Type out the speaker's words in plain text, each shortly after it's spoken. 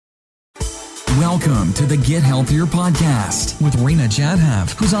Welcome to the Get Healthier podcast with Rena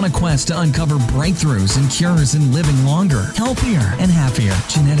Jadhav, who's on a quest to uncover breakthroughs and cures in living longer, healthier, and happier.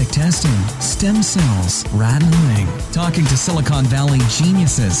 Genetic testing, stem cells, rattling, talking to Silicon Valley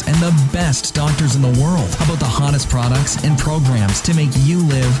geniuses and the best doctors in the world about the hottest products and programs to make you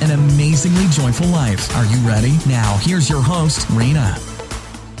live an amazingly joyful life. Are you ready? Now, here's your host, Rena.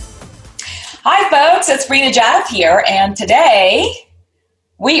 Hi, folks. It's Rena Jadhav here, and today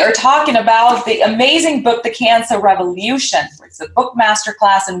we are talking about the amazing book, The Cancer Revolution. It's a book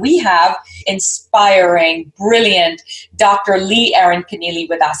masterclass, and we have inspiring, brilliant Dr. Lee Erin Keneally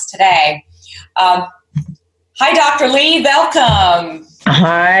with us today. Hi, Dr. Lee. Welcome.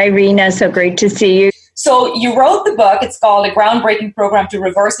 Hi, Rena. So great to see you. So you wrote the book. It's called A Groundbreaking Program to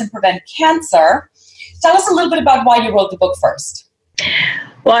Reverse and Prevent Cancer. Tell us a little bit about why you wrote the book first.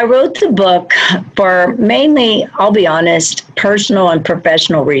 Well, I wrote the book for mainly, I'll be honest, personal and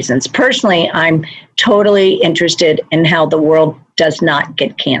professional reasons. Personally, I'm totally interested in how the world does not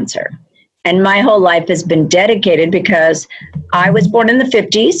get cancer. And my whole life has been dedicated because I was born in the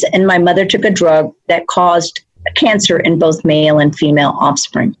 50s and my mother took a drug that caused cancer in both male and female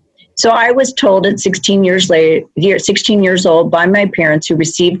offspring. So I was told at 16 years old by my parents, who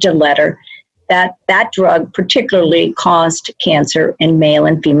received a letter, that drug particularly caused cancer in male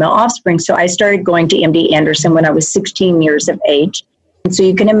and female offspring. So I started going to MD Anderson when I was 16 years of age. And so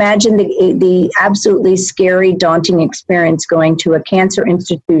you can imagine the absolutely scary, daunting experience going to a cancer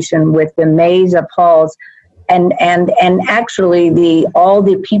institution with the maze of halls and actually all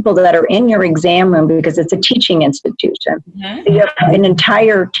the people that are in your exam room, because it's a teaching institution. Mm-hmm. So you have an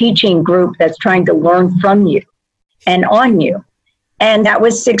entire teaching group that's trying to learn from you and on you. And that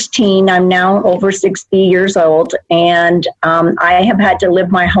was 16. I'm now over 60 years old, and I have had to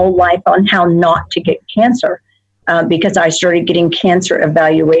live my whole life on how not to get cancer because I started getting cancer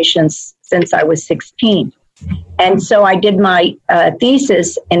evaluations since I was 16. And so I did my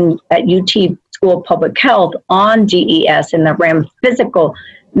thesis at UT School of Public Health on DES and the physical,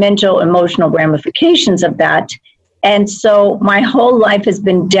 mental, emotional ramifications of that. And so my whole life has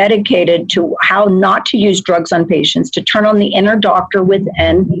been dedicated to how not to use drugs on patients, to turn on the inner doctor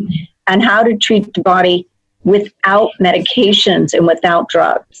within, and how to treat the body without medications and without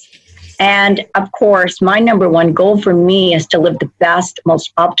drugs. And of course, my number one goal for me is to live the best,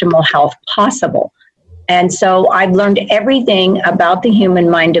 most optimal health possible. And so I've learned everything about the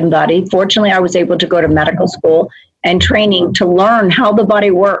human mind and body. Fortunately, I was able to go to medical school and training to learn how the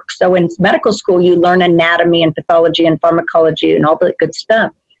body works. So in medical school, you learn anatomy and pathology and pharmacology and all that good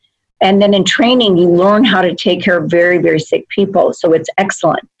stuff. And then in training, you learn how to take care of very, very sick people. So it's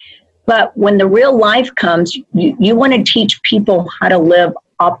excellent. But when the real life comes, you want to teach people how to live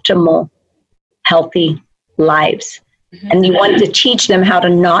optimal, healthy lives. Mm-hmm. And you want to teach them how to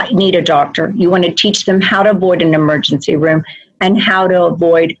not need a doctor. You want to teach them how to avoid an emergency room and how to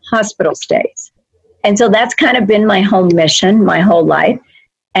avoid hospital stays. And so that's kind of been my whole mission, my whole life.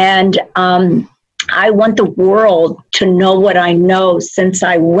 And I want the world to know what I know since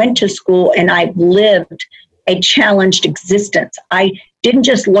I went to school and I've lived a challenged existence. I didn't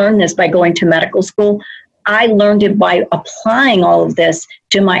just learn this by going to medical school. I learned it by applying all of this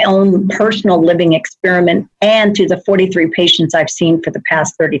to my own personal living experiment and to the 43 patients I've seen for the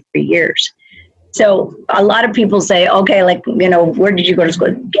past 33 years. So a lot of people say, okay, where did you go to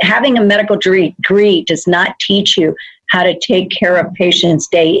school? Having a medical degree does not teach you how to take care of patients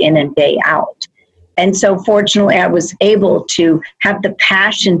day in and day out. And so fortunately, I was able to have the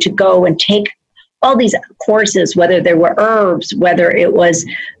passion to go and take all these courses, whether they were herbs, whether it was,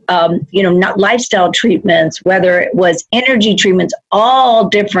 not lifestyle treatments, whether it was energy treatments, all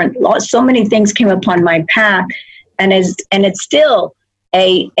different. So many things came upon my path, and it's still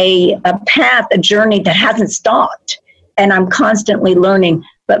a path, a journey that hasn't stopped, and I'm constantly learning.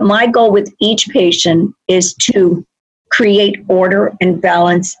 But my goal with each patient is to create order and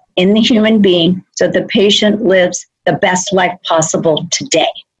balance in the human being so the patient lives the best life possible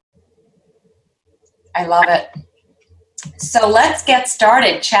today. I love it. So let's get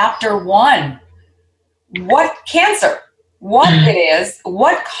started. Chapter 1. What cancer? What it is,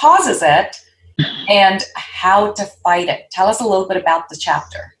 what causes it, and how to fight it. Tell us a little bit about the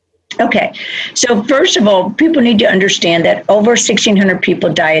chapter. Okay. So first of all, people need to understand that over 1,600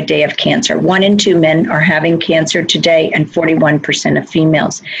 people die a day of cancer. 1 in 2 men are having cancer today and 41% of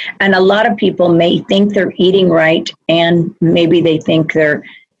females. And a lot of people may think they're eating right, and maybe they think they're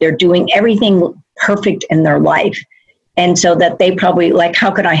doing everything perfect in their life. And so that they probably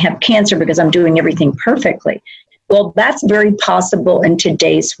how could I have cancer because I'm doing everything perfectly? Well, that's very possible in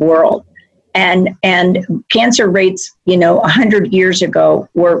today's world. And cancer rates, 100 years ago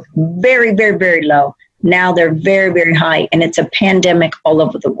were very, very, very low. Now they're very, very high, and it's a pandemic all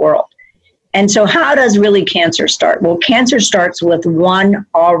over the world. And so how does really cancer start? Well, cancer starts with one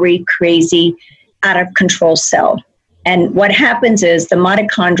already crazy, out of control cell. And what happens is the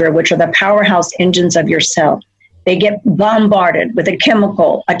mitochondria, which are the powerhouse engines of your cell, they get bombarded with a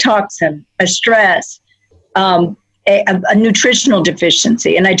chemical, a toxin, a stress, a nutritional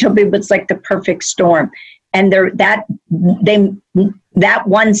deficiency. And I tell people it's like the perfect storm. And that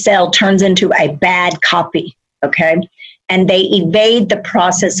one cell turns into a bad copy, okay? And they evade the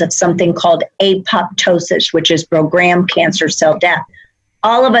process of something called apoptosis, which is programmed cancer cell death.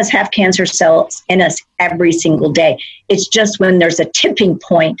 All of us have cancer cells in us every single day. It's just when there's a tipping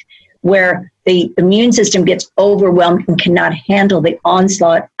point where the immune system gets overwhelmed and cannot handle the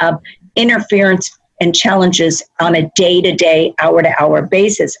onslaught of interference and challenges on a day-to-day, hour-to-hour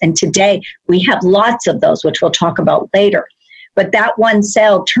basis. And today we have lots of those, which we'll talk about later. But that one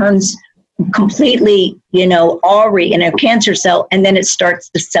cell turns completely, already in a cancer cell, and then it starts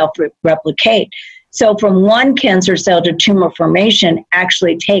to self-replicate. So from one cancer cell to tumor formation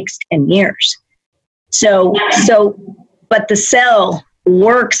actually takes 10 years. But the cell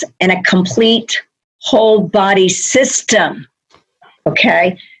works in a complete whole body system,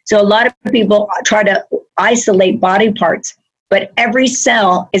 okay? So a lot of people try to isolate body parts, but every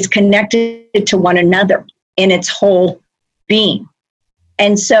cell is connected to one another in its whole being.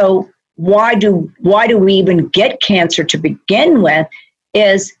 And so why do we even get cancer to begin with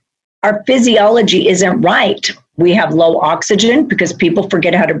is our physiology isn't right. We have low oxygen because people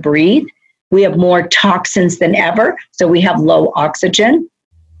forget how to breathe. We have more toxins than ever, so we have low oxygen.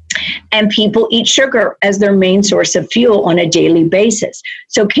 And people eat sugar as their main source of fuel on a daily basis.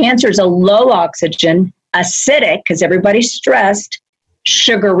 So cancer is a low oxygen, acidic, because everybody's stressed,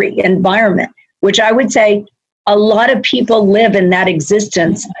 sugary environment, which I would say a lot of people live in that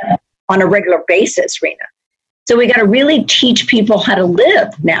existence on a regular basis, Rena. So we got to really teach people how to live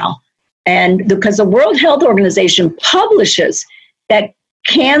now. And because the World Health Organization publishes that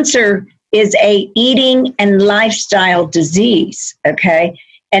cancer is a eating and lifestyle disease, okay?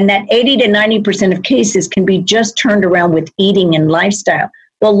 And that 80 to 90% of cases can be just turned around with eating and lifestyle.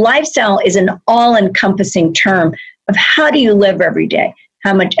 Well, lifestyle is an all-encompassing term of how do you live every day?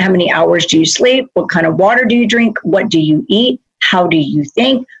 How many hours do you sleep? What kind of water do you drink? What do you eat? How do you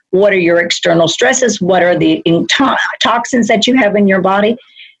think? What are your external stresses? What are the toxins that you have in your body?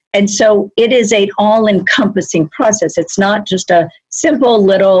 And so it is an all-encompassing process. It's not just a simple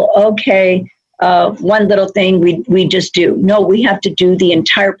little, one little thing we just do. No, we have to do the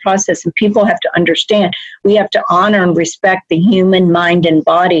entire process, and people have to understand we have to honor and respect the human mind and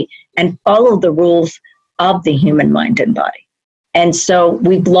body and follow the rules of the human mind and body. And so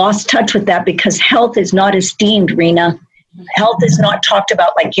we've lost touch with that because health is not esteemed, Rena. Health is not talked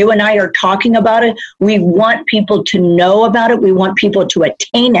about like you and I are talking about it. We want people to know about it. We want people to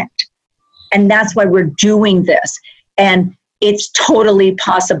attain it. And that's why we're doing this. And it's totally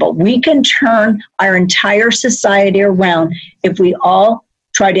possible. We can turn our entire society around if we all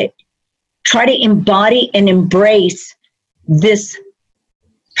try to embody and embrace this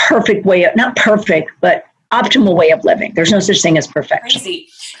perfect way of, not perfect, but optimal way of living. There's no such thing as perfection. Crazy.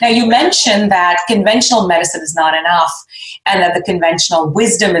 Now, you mentioned that conventional medicine is not enough and that the conventional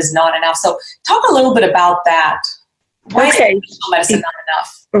wisdom is not enough. So talk a little bit about that. Why is conventional medicine not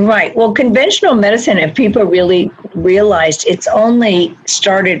enough? Right. Well, conventional medicine, if people really realized, it's only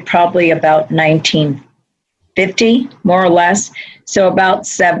started probably about 1950, more or less. So about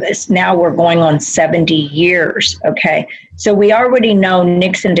now we're going on 70 years. Okay. So we already know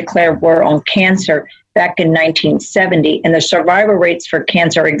Nixon declared war on cancer back in 1970, and the survival rates for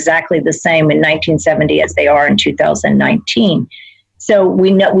cancer are exactly the same in 1970 as they are in 2019. So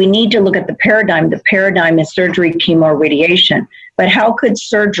we need to look at the paradigm. The paradigm is surgery, chemo, radiation. But how could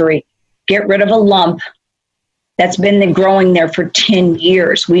surgery get rid of a lump that's been growing there for 10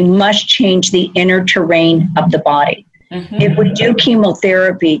 years? We must change the inner terrain of the body. Mm-hmm. If we do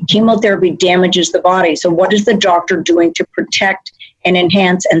chemotherapy damages the body. So what is the doctor doing to protect and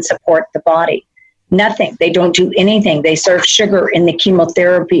enhance and support the body? Nothing. They don't do anything. They serve sugar in the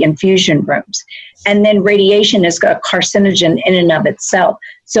chemotherapy infusion rooms. And then radiation is a carcinogen in and of itself.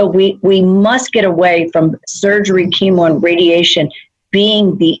 So we must get away from surgery, chemo, and radiation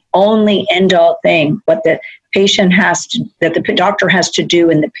being the only end-all thing, what the patient that the doctor has to do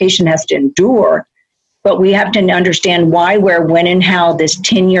and the patient has to endure. But we have to understand why, where, when, and how this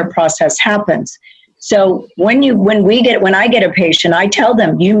 10-year process happens. So when I get a patient, I tell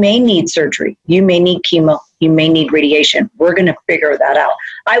them, you may need surgery, you may need chemo, you may need radiation. We're going to figure that out.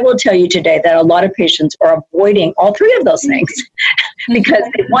 I will tell you today that a lot of patients are avoiding all three of those things because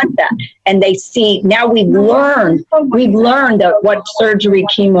they want that. And they see, now we've learned that what surgery,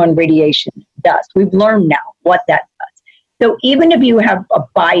 chemo, and radiation does. We've learned now what that does. So even if you have a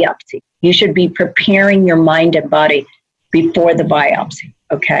biopsy, you should be preparing your mind and body before the biopsy,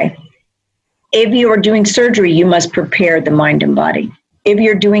 okay? If you are doing surgery, you must prepare the mind and body. If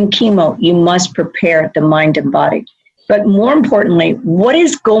you're doing chemo, you must prepare the mind and body. But more importantly, what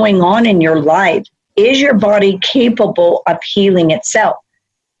is going on in your life? Is your body capable of healing itself?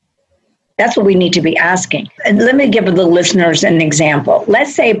 That's what we need to be asking. And let me give the listeners an example.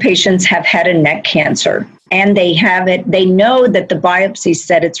 Let's say patients have head and neck cancer and they know that the biopsy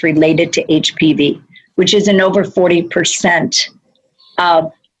said it's related to HPV, which is in over 40%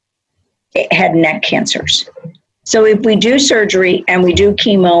 of head and neck cancers. So if we do surgery and we do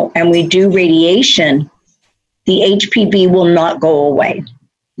chemo and we do radiation, the HPV will not go away.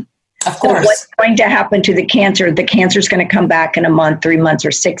 Of course. So what's going to happen to the cancer is going to come back in a month, 3 months,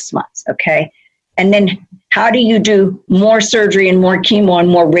 or 6 months, okay? And then how do you do more surgery and more chemo and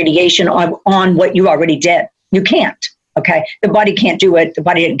more radiation on what you already did? You can't, okay? The body can't do it. The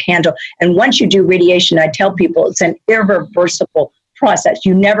body didn't handle. And once you do radiation, I tell people it's an irreversible process.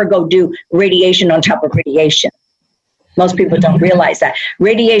 You never go do radiation on top of radiation. Most people don't realize that.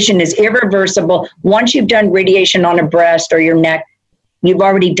 Radiation is irreversible. Once you've done radiation on a breast or your neck, you've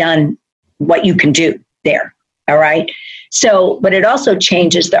already done what you can do there, all right? So, but it also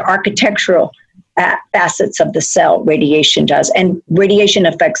changes the architectural facets of the cell, radiation does, and radiation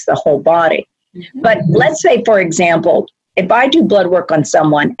affects the whole body. Mm-hmm. But let's say, for example, if I do blood work on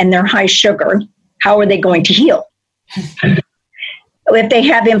someone and they're high sugar, how are they going to heal? If they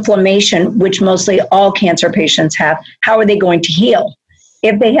have inflammation, which mostly all cancer patients have, how are they going to heal?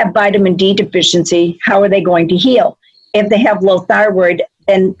 If they have vitamin D deficiency, how are they going to heal? If they have low thyroid,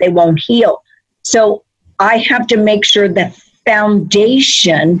 then they won't heal. So I have to make sure the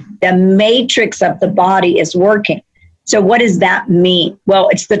foundation, the matrix of the body is working. So what does that mean? Well,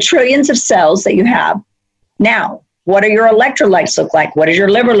 it's the trillions of cells that you have. Now, what do your electrolytes look like? What does your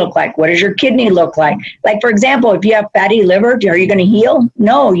liver look like? What does your kidney look like? Like, for example, if you have fatty liver, are you going to heal?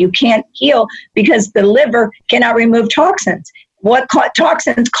 No, you can't heal because the liver cannot remove toxins. What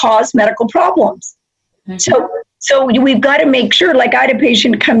toxins cause medical problems? Mm-hmm. So we've got to make sure, like I had a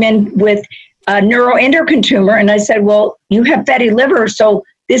patient come in with a neuroendocrine tumor, and I said, well, you have fatty liver, so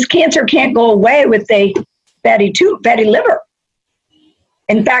this cancer can't go away with a fatty liver.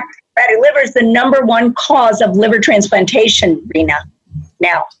 In fact, fatty liver is the number one cause of liver transplantation, Rena,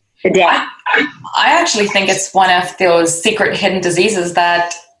 now, today. I actually think it's one of those secret hidden diseases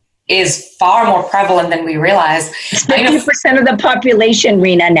that is far more prevalent than we realize. It's 50% of the population,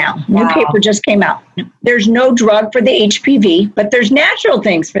 Rena, now. Wow. New paper just came out. There's no drug for the HPV, but there's natural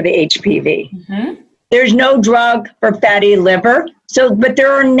things for the HPV. Mm-hmm. There's no drug for fatty liver. But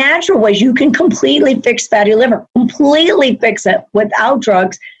there are natural ways you can completely fix fatty liver, completely fix it without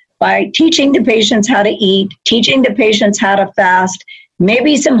drugs by teaching the patients how to eat, teaching the patients how to fast,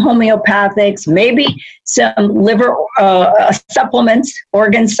 maybe some homeopathics, maybe some liver supplements,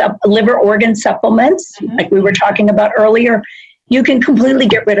 liver organ supplements, mm-hmm. like we were talking about earlier. You can completely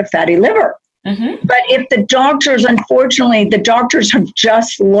get rid of fatty liver. Mm-hmm. But if unfortunately, the doctors have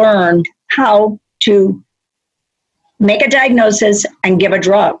just learned how to make a diagnosis and give a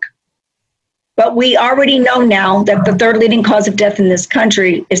drug. But we already know now that the third leading cause of death in this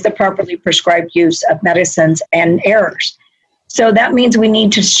country is the properly prescribed use of medicines and errors. So that means we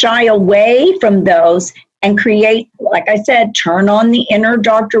need to shy away from those and create, like I said, turn on the inner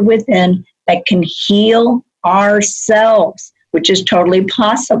doctor within that can heal ourselves, which is totally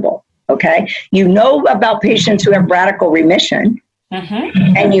possible, okay? You know about patients who have radical remission,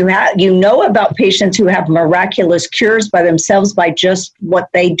 mm-hmm. and you know about patients who have miraculous cures by themselves by just what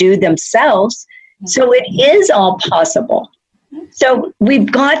they do themselves. Mm-hmm. So it is all possible. So we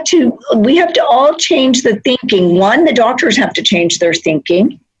have to all change the thinking. One, the doctors have to change their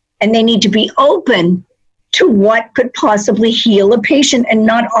thinking, and they need to be open to what could possibly heal a patient and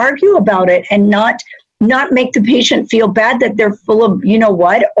not argue about it and not make the patient feel bad that they're full of, you know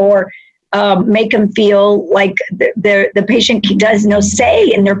what, or make them feel like the patient does no say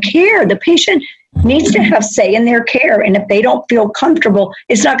in their care. The patient needs to have say in their care, and if they don't feel comfortable,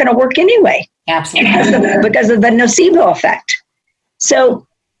 it's not going to work anyway. Absolutely. Because of the nocebo effect. So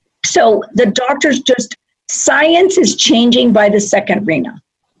the doctors science is changing by the second, Rena.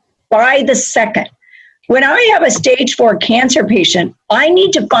 By the second. When I have a stage 4 cancer patient, I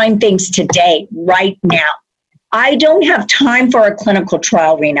need to find things today, right now. I don't have time for a clinical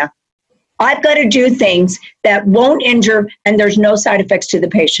trial, Rena. I've got to do things that won't injure, and there's no side effects to the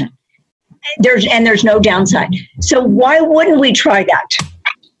patient. There's no downside. So why wouldn't we try that?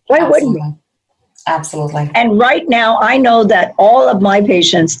 Why wouldn't we? Absolutely. And right now, I know that all of my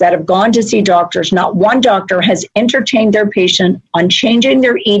patients that have gone to see doctors, not one doctor has entertained their patient on changing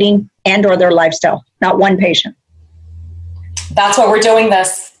their eating and or their lifestyle. Not one patient. That's why we're doing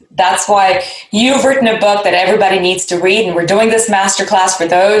this. That's why you've written a book that everybody needs to read. And we're doing this masterclass for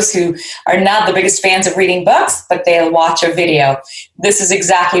those who are not the biggest fans of reading books, but they'll watch a video. This is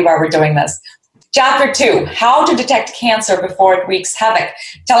exactly why we're doing this. Chapter 2, how to detect cancer before it wreaks havoc.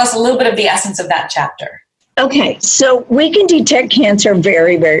 Tell us a little bit of the essence of that chapter. Okay, so we can detect cancer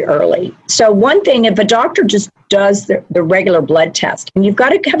very, very early. So one thing, if a doctor just does the regular blood test, and you've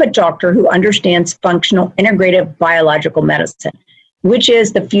got to have a doctor who understands functional integrative biological medicine, which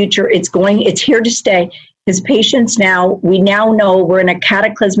is the future. It's here to stay. His patients we now know we're in a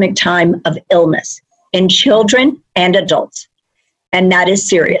cataclysmic time of illness in children and adults. And that is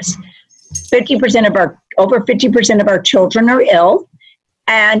serious. Over 50% of our children are ill,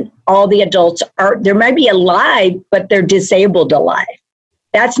 and all the adults they might be alive, but they're disabled alive.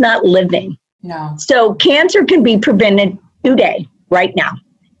 That's not living. No. So cancer can be prevented today, right now.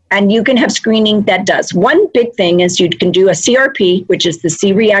 And you can have screening that does. One big thing is you can do a CRP, which is the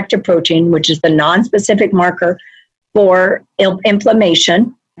C-reactive protein, which is the non-specific marker for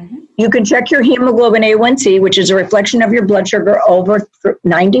inflammation. Mm-hmm. You can check your hemoglobin A1C, which is a reflection of your blood sugar over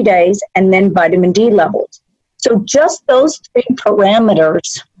 90 days, and then vitamin D levels. So just those 3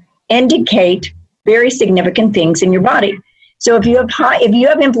 parameters indicate very significant things in your body. So if you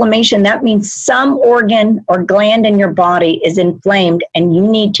have inflammation, that means some organ or gland in your body is inflamed, and you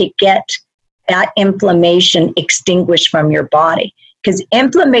need to get that inflammation extinguished from your body, because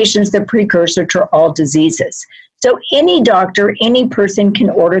inflammation is the precursor to all diseases. So any doctor, any person can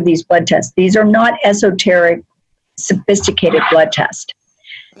order these blood tests. These are not esoteric, sophisticated blood tests.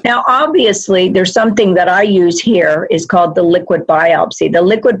 Now, obviously, there's something that I use here is called the liquid biopsy. The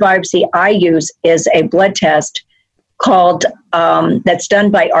liquid biopsy I use is a blood test called that's done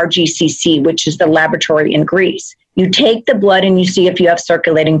by RGCC, which is the laboratory in Greece. You take the blood and you see if you have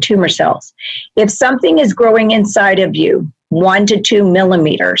circulating tumor cells. If something is growing inside of you, 1 to 2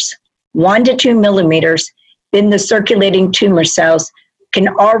 millimeters, then the circulating tumor cells can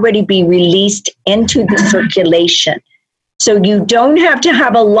already be released into the circulation. So you don't have to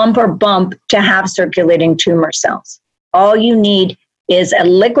have a lump or bump to have circulating tumor cells. All you need is a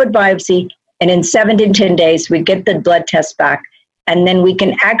liquid biopsy, and in 7 to 10 days, we get the blood test back, and then we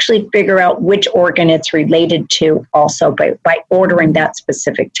can actually figure out which organ it's related to also by ordering that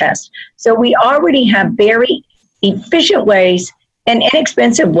specific test. So we already have very efficient ways and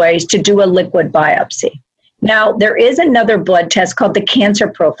inexpensive ways to do a liquid biopsy. Now, there is another blood test called the cancer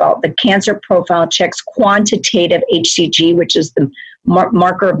profile. The cancer profile checks quantitative HCG, which is the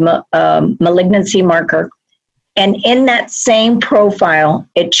marker of malignancy marker. And in that same profile,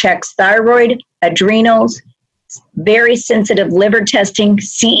 it checks thyroid, adrenals, very sensitive liver testing,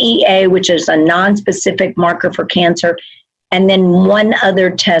 CEA, which is a non-specific marker for cancer, and then one other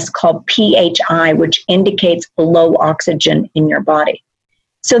test called PHI, which indicates low oxygen in your body.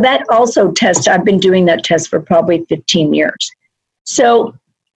 So that also test, I've been doing that test for probably 15 years. So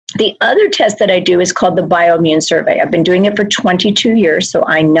the other test that I do is called the bioimmune survey. I've been doing it for 22 years, so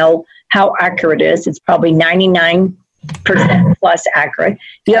I know how accurate it is. It's probably 99% plus accurate.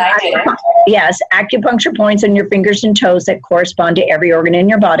 You have acupuncture points on your fingers and toes that correspond to every organ in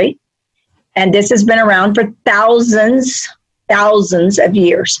your body. And this has been around for thousands of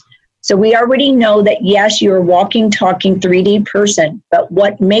years. So we already know that, yes, you're a walking, talking 3D person, but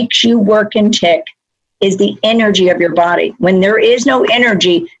what makes you work and tick is the energy of your body. When there is no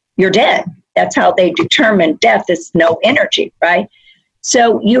energy, you're dead. That's how they determine death is no energy, right?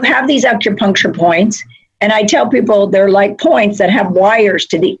 So you have these acupuncture points, and I tell people they're like points that have wires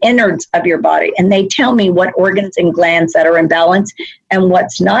to the innards of your body, and they tell me what organs and glands that are in balance and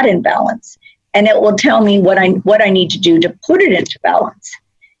what's not in balance. And it will tell me what I need to do to put it into balance.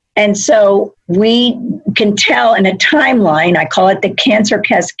 And so we can tell in a timeline, I call it the cancer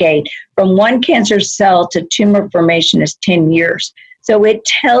cascade, from one cancer cell to tumor formation is 10 years. So it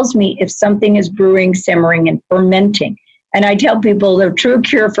tells me if something is brewing, simmering, and fermenting. And I tell people the true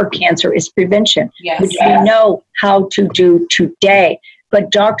cure for cancer is prevention, which we know how to do today.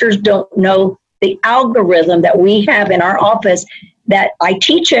 But doctors don't know the algorithm that we have in our office that I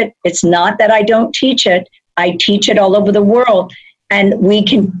teach it. It's not that I don't teach it. I teach it all over the world. And we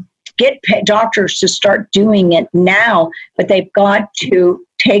can get doctors to start doing it now, but they've got to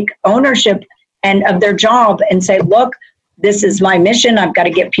take ownership of their job and say, look, this is my mission. I've got to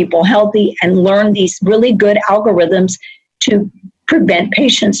get people healthy and learn these really good algorithms to prevent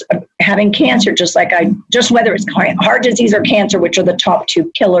patients of having cancer, just whether it's heart disease or cancer, which are the top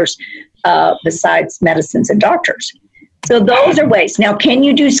two killers besides medicines and doctors. So those are ways. Now, can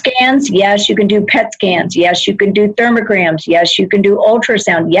you do scans? Yes, you can do PET scans. Yes, you can do thermograms. Yes, you can do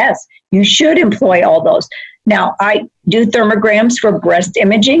ultrasound. Yes, you should employ all those. Now, I do thermograms for breast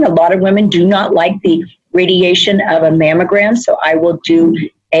imaging. A lot of women do not like the radiation of a mammogram, so I will do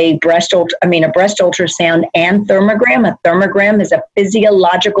a breast ultrasound and thermogram. A thermogram is a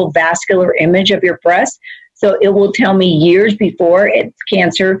physiological vascular image of your breast, so it will tell me years before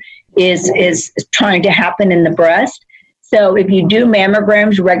cancer is trying to happen in the breast. So if you do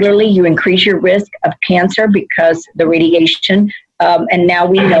mammograms regularly, you increase your risk of cancer because the radiation. And now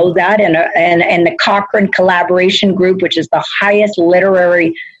we know that. And the Cochrane Collaboration Group, which is the highest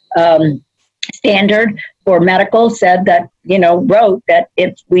literary standard for medical, said that, wrote that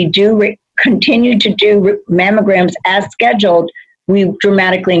if we do continue to do mammograms as scheduled, we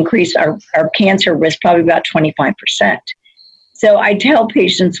dramatically increase our cancer risk, probably about 25%. So I tell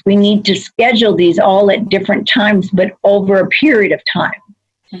patients we need to schedule these all at different times, but over a period of time.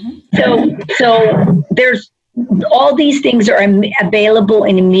 Mm-hmm. So there's all these things are available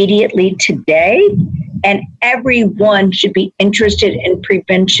immediately today, and everyone should be interested in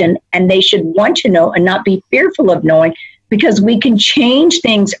prevention, and they should want to know and not be fearful of knowing, because we can change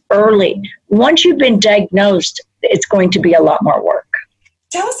things early. Once you've been diagnosed, it's going to be a lot more work.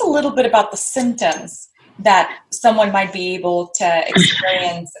 Tell us a little bit about the symptoms that someone might be able to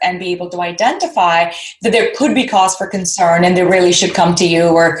experience and be able to identify that there could be cause for concern and they really should come to you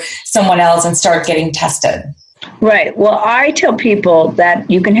or someone else and start getting tested. Right. Well, I tell people that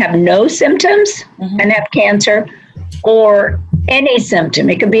you can have no symptoms and have cancer, or any symptom.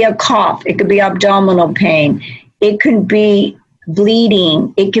 It could be a cough. It could be abdominal pain. It could be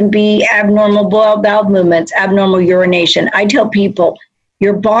bleeding. It can be abnormal bowel movements, abnormal urination. I tell people,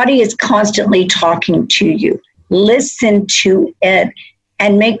 your body is constantly talking to you. Listen to it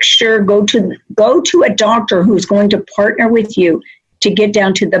and make sure go to a doctor who's going to partner with you to get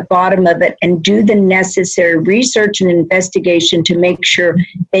down to the bottom of it and do the necessary research and investigation to make sure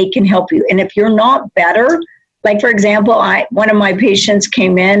they can help you. And if you're not better, like for example, one of my patients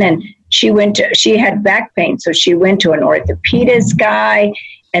came in and she had back pain. So she went to an orthopedist guy,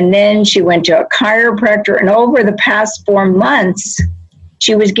 and then she went to a chiropractor. And over the past 4 months,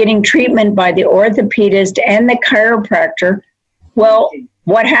 she was getting treatment by the orthopedist and the chiropractor. Well,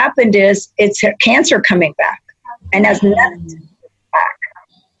 what happened is it's cancer coming back and has nothing back.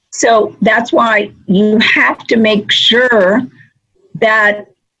 So that's why you have to make sure that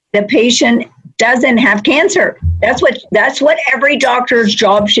the patient doesn't have cancer. That's what every doctor's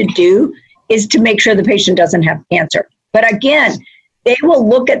job should do, is to make sure the patient doesn't have cancer. But again, they will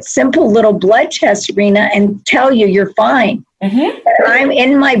look at simple little blood tests, Rena, and tell you you're fine. Mm-hmm. I'm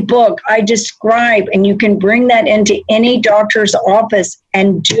in my book, I describe, and you can bring that into any doctor's office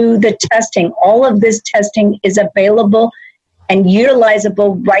and do the testing. All of this testing is available and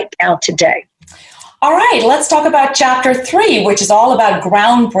utilizable right now today. All right, let's talk about Chapter 3, which is all about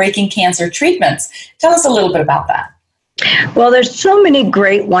groundbreaking cancer treatments. Tell us a little bit about that. Well, there's so many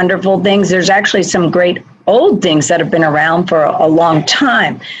great, wonderful things. There's actually some great old things that have been around for a long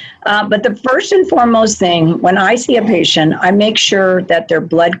time. But the first and foremost thing, when I see a patient, I make sure that their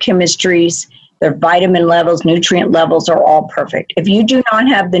blood chemistries, their vitamin levels, nutrient levels are all perfect. If you do not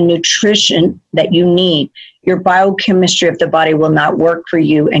have the nutrition that you need, your biochemistry of the body will not work for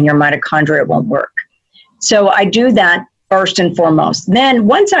you and your mitochondria won't work. So I do that first and foremost. Then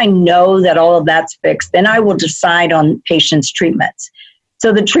once I know that all of that's fixed, then I will decide on patients' treatments.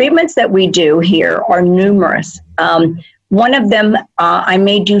 So the treatments that we do here are numerous. One of them, I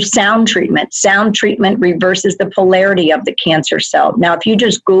may do sound treatment. Sound treatment reverses the polarity of the cancer cell. Now, if you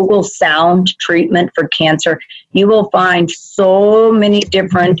just Google sound treatment for cancer, you will find so many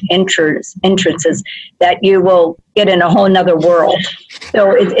different entrances that you will get in a whole nother world.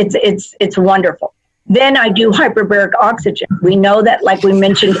 So it's wonderful. Then I do hyperbaric oxygen. We know that, like we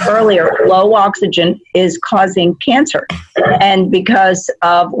mentioned earlier, low oxygen is causing cancer. And because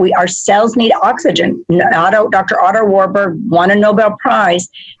our cells need oxygen, Dr. Otto Warburg won a Nobel Prize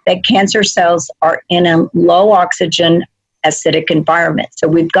that cancer cells are in a low oxygen acidic environment. So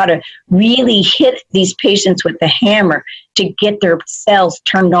we've got to really hit these patients with the hammer to get their cells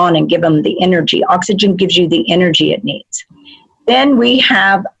turned on and give them the energy. Oxygen gives you the energy it needs. Then we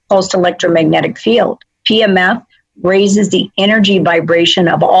have pulsed electromagnetic field. PMF raises the energy vibration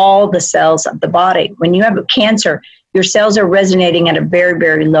of all the cells of the body. When you have a cancer, your cells are resonating at a very,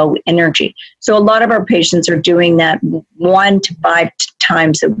 very low energy. So a lot of our patients are doing that 1 to 5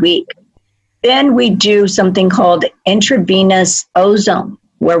 times a week. Then we do something called intravenous ozone,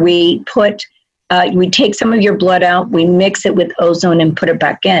 where we take some of your blood out, we mix it with ozone and put it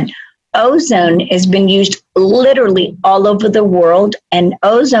back in. Ozone has been used literally all over the world, and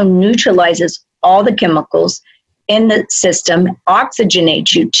ozone neutralizes all the chemicals in the system,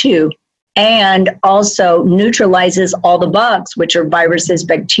 oxygenates you too, and also neutralizes all the bugs, which are viruses,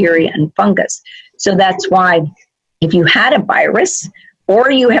 bacteria, and fungus. So that's why if you had a virus,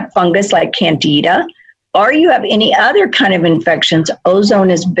 or you have fungus like Candida, or you have any other kind of infections, ozone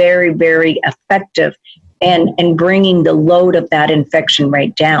is very, very effective in bringing the load of that infection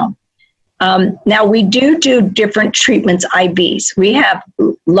rate down. Now, we do different treatments, IVs. We have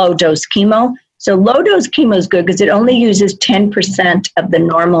low-dose chemo. So low-dose chemo is good because it only uses 10% of the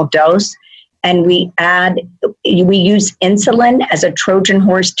normal dose. And we use insulin as a Trojan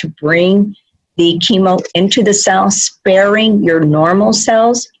horse to bring the chemo into the cell, sparing your normal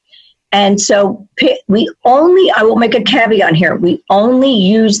cells. And so I will make a caveat here. We only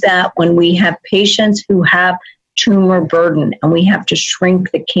use that when we have patients who have tumor burden and we have to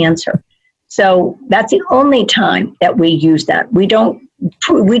shrink the cancer. So that's the only time that we use that. We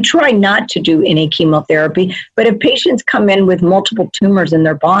try not to do any chemotherapy, but if patients come in with multiple tumors in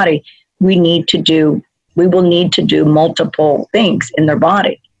their body, we will need to do multiple things in their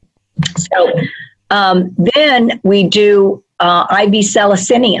body. So then we do IV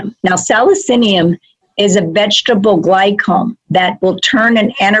salicinium. Now, salicinium is a vegetable glycome that will turn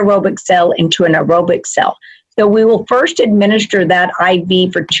an anaerobic cell into an aerobic cell. So we will first administer that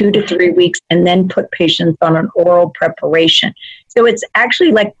IV for 2 to 3 weeks and then put patients on an oral preparation. So it's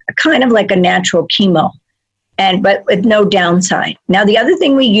actually kind of like a natural chemo, but with no downside. Now, the other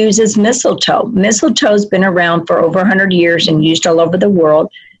thing we use is mistletoe. Mistletoe's been around for over 100 years and used all over the world.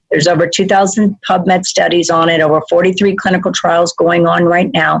 There's over 2,000 PubMed studies on it, over 43 clinical trials going on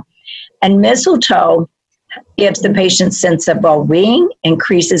right now. And mistletoe gives the patient sense of well-being,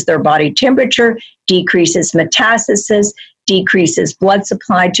 increases their body temperature, decreases metastasis, decreases blood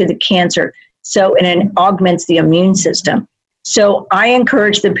supply to the cancer. So, and it augments the immune system. So I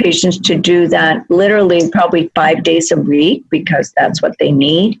encourage the patients to do that literally probably 5 days a week because that's what they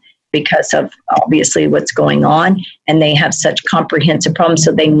need because of obviously what's going on. And they have such comprehensive problems.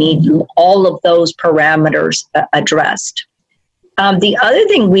 So they need all of those parameters addressed. The other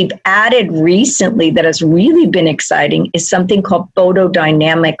thing we've added recently that has really been exciting is something called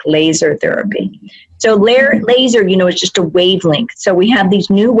photodynamic laser therapy. So laser, is just a wavelength. So we have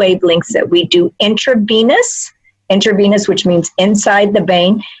these new wavelengths that we do intravenous, which means inside the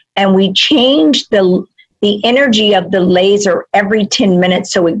vein, and we change the energy of the laser every 10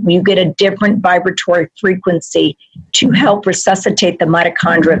 minutes so you get a different vibratory frequency to help resuscitate the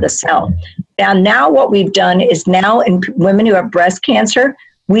mitochondria of the cell. Now what we've done is now in women who have breast cancer,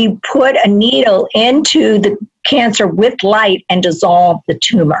 we put a needle into the cancer with light and dissolve the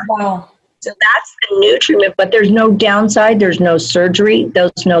tumor. Wow. So that's the new treatment, but there's no downside. There's no surgery.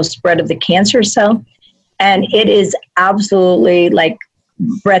 There's no spread of the cancer cell. And it is absolutely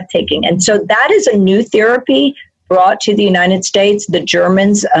breathtaking. And so that is a new therapy brought to the United States. The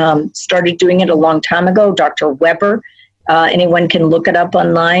Germans started doing it a long time ago. Dr. Weber, anyone can look it up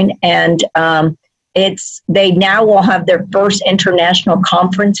online. And they now will have their first international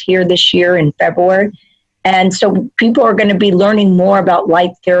conference here this year in February. And so people are going to be learning more about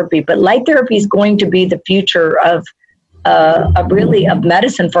light therapy. But light therapy is going to be the future of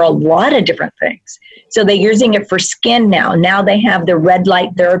medicine for a lot of different things. So they're using it for skin now. Now they have the red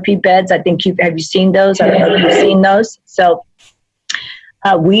light therapy beds. I think have you seen those? I don't know if you've seen those. So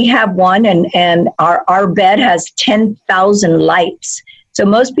we have one, and our bed has 10,000 lights. So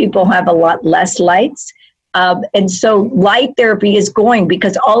most people have a lot less lights. And so light therapy is going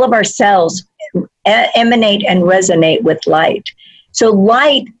because all of our cells emanate and resonate with light. So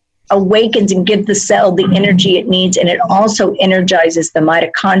light awakens and gives the cell the energy it needs, and it also energizes the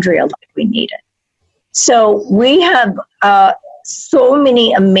mitochondria like we need it. So we have so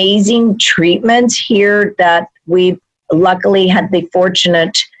many amazing treatments here that we've luckily had the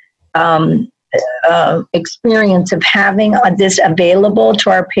fortunate experience of having this available to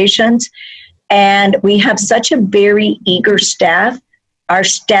our patients. And we have such a very eager staff. Our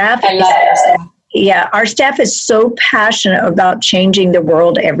staff, our staff is so passionate about changing the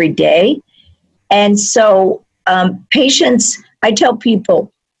world every day. And so patients, I tell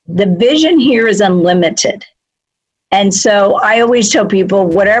people, the vision here is unlimited. And so I always tell people,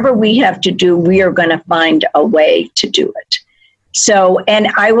 whatever we have to do, we are going to find a way to do it. So, and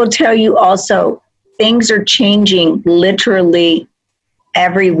I will tell you also, things are changing literally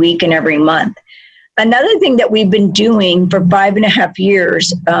every week and every month. Another thing that we've been doing for 5.5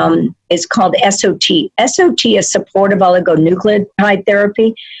 years is called SOT. SOT is supportive oligonucleotide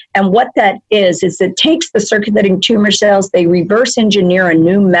therapy. And what that is it takes the circulating tumor cells, they reverse engineer a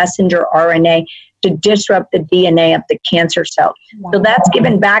new messenger RNA to disrupt the DNA of the cancer cell. Wow. So that's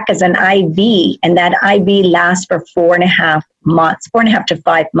given back as an IV, and that IV lasts for 4.5 to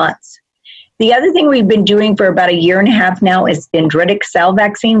 5 months. The other thing we've been doing for about 1.5 years now is dendritic cell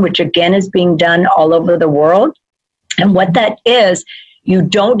vaccine, which again is being done all over the world. And what that is, you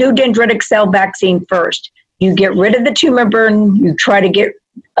don't do dendritic cell vaccine first. You get rid of the tumor burden. You try to get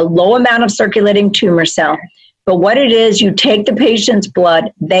a low amount of circulating tumor cell. But what it is, you take the patient's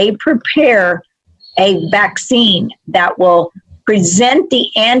blood, they prepare a vaccine that will present the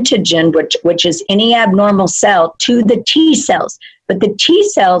antigen, which is any abnormal cell, to the T cells. But the T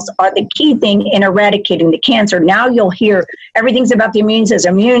cells are the key thing in eradicating the cancer. Now you'll hear everything's about the immune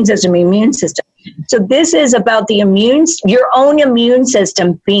system. So this is about your own immune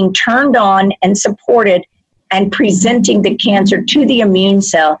system being turned on and supported and presenting the cancer to the immune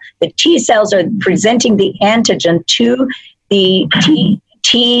cell. The T cells are presenting the antigen to the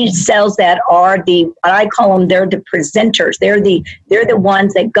T cells that are I call them, they're the presenters. They're the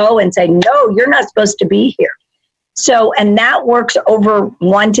ones that go and say, no, you're not supposed to be here. So, and that works over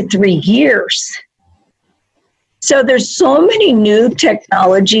 1 to 3 years. So there's so many new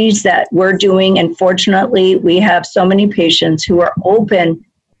technologies that we're doing. And fortunately, we have so many patients who are open.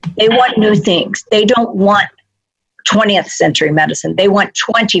 They want new things. They don't want 20th century medicine. They want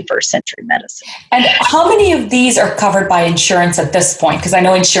 21st century medicine. And how many of these are covered by insurance at this point? Because I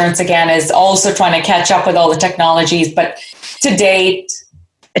know insurance, again, is also trying to catch up with all the technologies, but to date...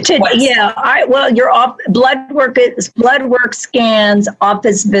 your blood work scans,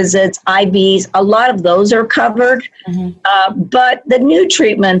 office visits, IVs, a lot of those are covered. Mm-hmm. But the new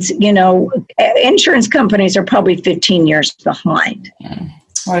treatments, insurance companies are probably 15 years behind.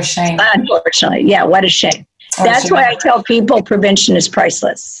 What a shame. Unfortunately. Yeah, what a shame. That's why I tell people prevention is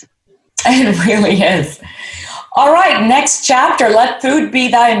priceless. It really is. All right, next chapter, let food be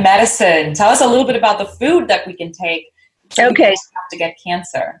thy medicine. Tell us a little bit about the food that we can take. So okay. Have to get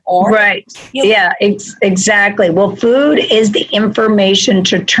cancer. Right. Yeah, exactly. Well, food is the information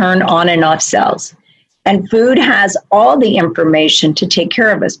to turn on and off cells. And food has all the information to take care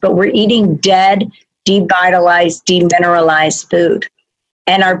of us, but we're eating dead, devitalized, demineralized food.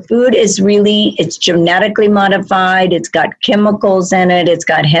 And our food is it's genetically modified. It's got chemicals in it. It's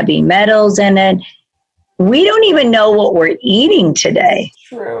got heavy metals in it. We don't even know what we're eating today.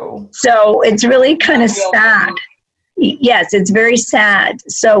 True. So it's really kind of sad. Yes, it's very sad.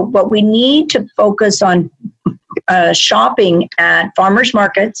 So, but we need to focus on shopping at farmers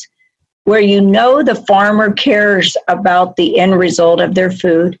markets where the farmer cares about the end result of their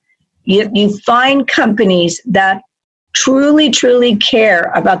food. You find companies that truly, truly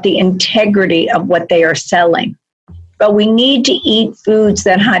care about the integrity of what they are selling. But we need to eat foods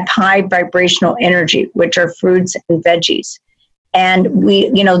that have high vibrational energy, which are fruits and veggies. And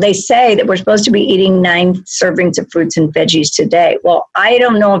they say that we're supposed to be eating 9 servings of fruits and veggies today. Well, I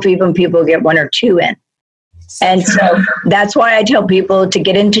don't know if even people get 1 or 2 in. And so that's why I tell people to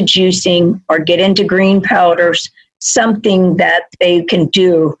get into juicing or get into green powders, something that they can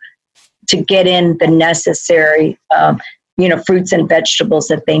do to get in the necessary, fruits and vegetables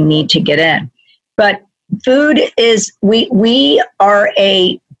that they need to get in. But food is, we are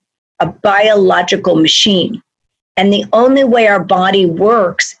a biological machine. And the only way our body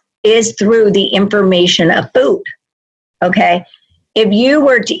works is through the information of food, okay? If you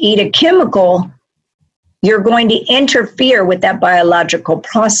were to eat a chemical, you're going to interfere with that biological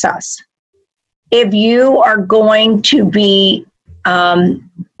process. If you are going to be,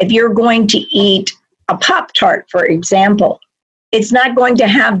 if you're going to eat a Pop-Tart, for example, it's not going to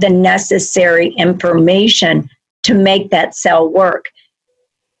have the necessary information to make that cell work.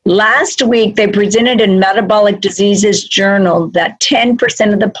 Last week, they presented in Metabolic Diseases Journal that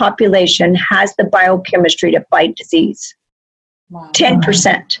 10% of the population has the biochemistry to fight disease. Wow.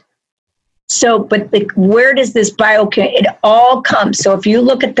 10%. So, but where does this it all comes. So if you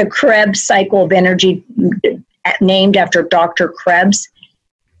look at the Krebs cycle of energy named after Dr. Krebs,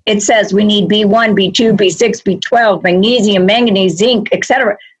 it says we need B1, B2, B6, B12, magnesium, manganese, zinc,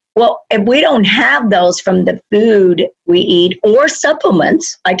 etc. Well, if we don't have those from the food we eat or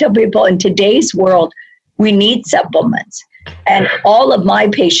supplements, I tell people in today's world, we need supplements. And all of my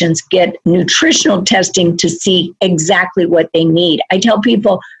patients get nutritional testing to see exactly what they need. I tell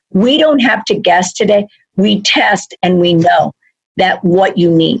people, we don't have to guess today. We test and we know that what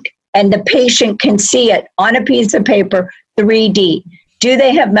you need. and the patient can see it on a piece of paper, 3D. Do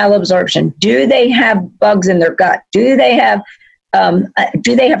they have malabsorption? Do they have bugs in their gut? Do they have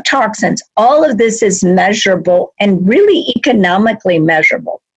toxins? All of this is measurable and really economically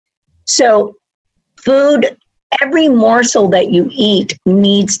measurable. So food, every morsel that you eat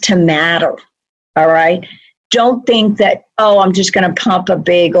needs to matter, all right? Don't think that, I'm just going to pop a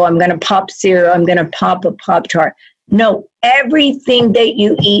bagel, I'm going to pop cereal, I'm going to pop a Pop-Tart. No, everything that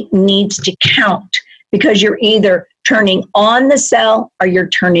you eat needs to count because you're either turning on the cell or you're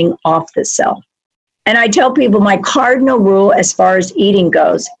turning off the cell. And I tell people my cardinal rule as far as eating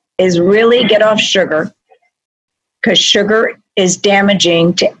goes is really get off sugar, because sugar is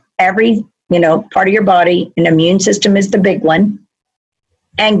damaging to every, part of your body, and immune system is the big one,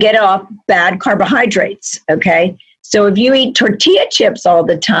 and get off bad carbohydrates, okay? So if you eat tortilla chips all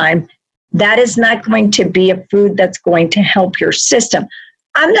the time, that is not going to be a food that's going to help your system.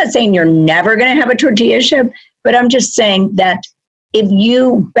 I'm not saying you're never going to have a tortilla chip, but I'm just saying that if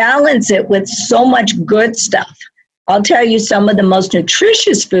you balance it with so much good stuff, I'll tell you some of the most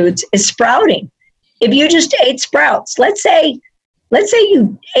nutritious foods is sprouting. If you just ate sprouts, let's say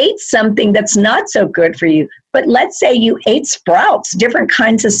you ate something that's not so good for you, but let's say you ate sprouts, different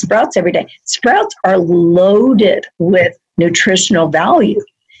kinds of sprouts every day. Sprouts are loaded with nutritional value.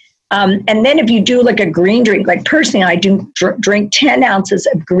 And then if you do like a green drink, like personally, I do drink 10 ounces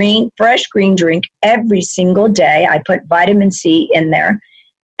of fresh green drink every single day. I put vitamin C in there,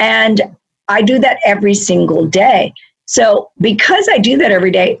 and I do that every single day. So because I do that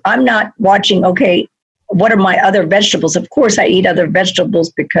every day, I'm not watching, okay, what are my other vegetables? Of course, I eat other vegetables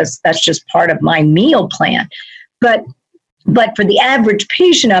because that's just part of my meal plan. But for the average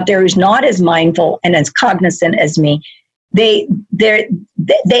patient out there who's not as mindful and as cognizant as me,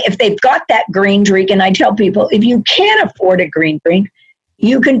 if they've got that green drink, and I tell people, if you can't afford a green drink,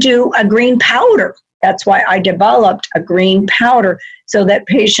 you can do a green powder. That's why I developed a green powder so that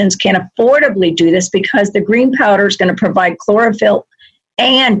patients can affordably do this, because the green powder is going to provide chlorophyll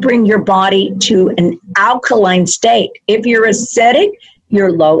and bring your body to an alkaline state. If you're acidic,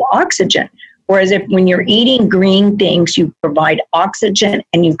 you're low oxygen. Whereas when you're eating green things, you provide oxygen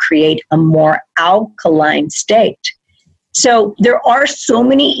and you create a more alkaline state. So there are so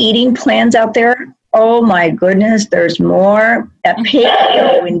many eating plans out there. Oh my goodness, there's more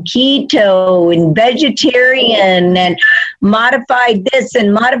paleo and keto and vegetarian and modified this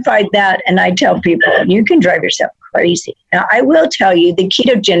and modified that. And I tell people, you can drive yourself crazy. Now, I will tell you, the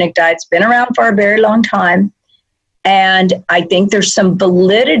ketogenic diet's been around for a very long time. And I think there's some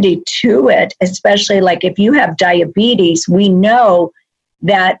validity to it, especially like if you have diabetes, we know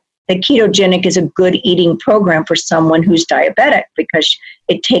that the ketogenic is a good eating program for someone who's diabetic because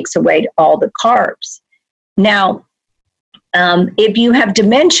it takes away all the carbs. Now, if you have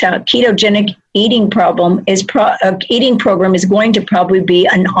dementia, ketogenic eating program is going to probably be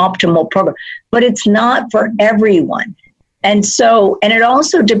an optimal program, but it's not for everyone. And it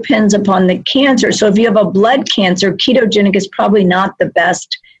also depends upon the cancer. So if you have a blood cancer, ketogenic is probably not the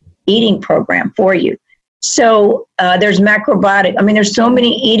best eating program for you. So there's macrobiotic. I mean, there's so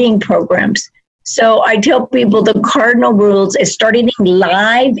many eating programs. So I tell people the cardinal rules is start eating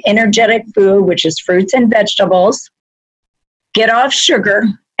live, energetic food, which is fruits and vegetables. Get off sugar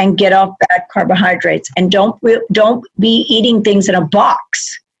and get off bad carbohydrates. And don't be eating things in a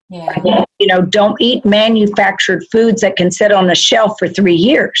box. Yeah. Don't eat manufactured foods that can sit on a shelf for 3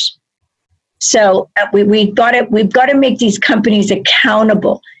 years. So we've got to make these companies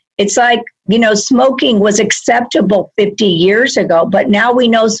accountable. It's like, smoking was acceptable 50 years ago, but now we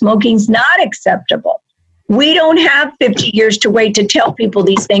know smoking's not acceptable. We don't have 50 years to wait to tell people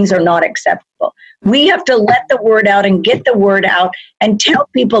these things are not acceptable. We have to let the word out and get the word out and tell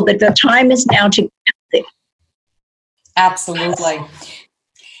people that the time is now to get healthy. Absolutely.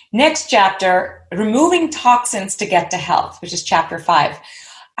 Next chapter, removing toxins to get to health, which is chapter 5.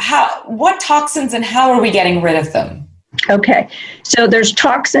 What toxins and how are we getting rid of them? Okay, so there's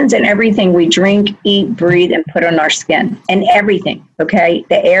toxins in everything we drink, eat, breathe, and put on our skin, and everything, okay?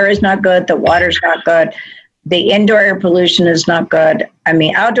 The air is not good, the water's not good, the indoor air pollution is not good.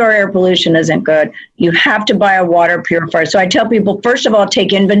 Outdoor air pollution isn't good. You have to buy a water purifier. So I tell people, first of all,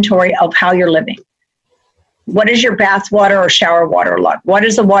 take inventory of how you're living. What is your bath water or shower water like? What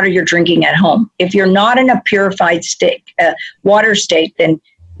is the water you're drinking at home? If you're not in a purified water state, then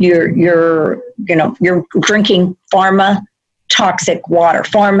you're drinking pharma toxic water.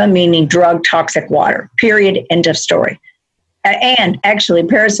 Pharma meaning drug toxic water. Period. End of story. And actually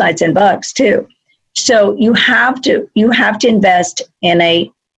parasites and bugs too. So you have to invest in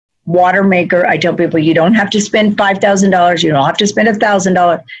a water maker. I tell people you don't have to spend $5,000. You don't have to spend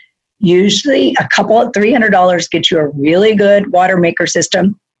 $1,000. Usually a couple of $300 gets you a really good water maker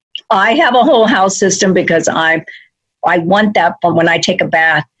system. I have a whole house system because I want that from when I take a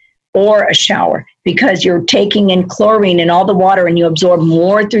bath or a shower, because you're taking in chlorine in all the water and you absorb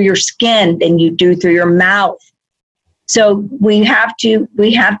more through your skin than you do through your mouth. So we have to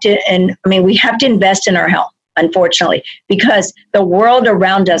invest in our health, unfortunately, because the world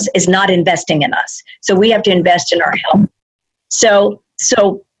around us is not investing in us. So we have to invest in our health. So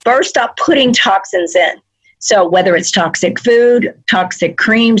first, stop putting toxins in. So whether it's toxic food, toxic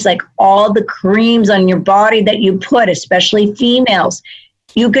creams, like all the creams on your body that you put, especially females,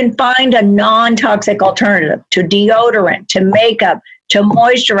 you can find a non-toxic alternative to deodorant, to makeup, to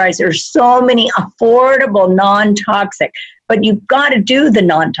moisturizer. There's so many affordable non-toxic, but you've got to do the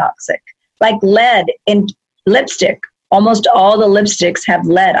non-toxic, like lead in lipstick. Almost all the lipsticks have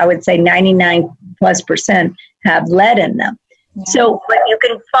lead. I would say 99+% have lead in them. Yeah. So but you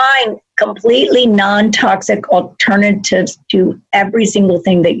can find completely non-toxic alternatives to every single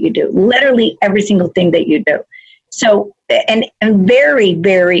thing that you do, literally every single thing that you do. So, and very,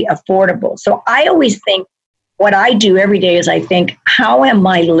 very affordable. So I always think what I do every day is I think, how am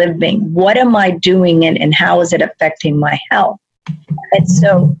I living? What am I doing? And how is it affecting my health? And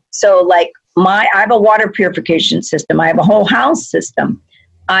so like I have a water purification system. I have a whole house system.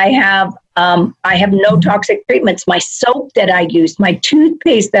 I have no toxic treatments. My soap that I use, my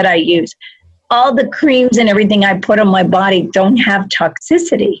toothpaste that I use, all the creams and everything I put on my body don't have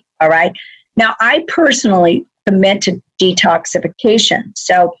toxicity. All right. Now, I personally commit to detoxification.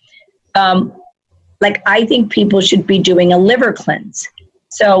 So, I think people should be doing a liver cleanse.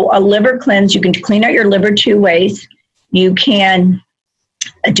 So a liver cleanse, you can clean out your liver 2 ways. You can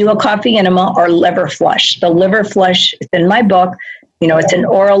do a coffee enema or liver flush. The liver flush is in my book. It's an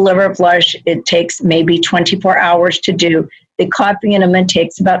oral liver flush. It takes maybe 24 hours to do. The coffee enema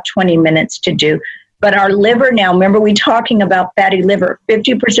takes about 20 minutes to do. But our liver now, remember we talking about fatty liver,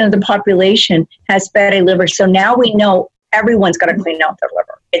 50% of the population has fatty liver. So now we know everyone's got to clean out their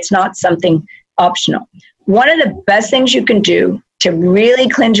liver. It's not something optional. One of the best things you can do to really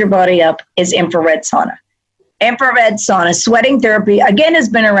cleanse your body up is infrared sauna. Infrared sauna, sweating therapy, again, has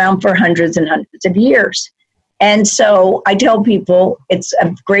been around for hundreds and hundreds of years. And so I tell people it's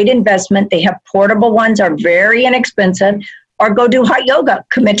a great investment. They have portable ones, are very inexpensive, or go do hot yoga,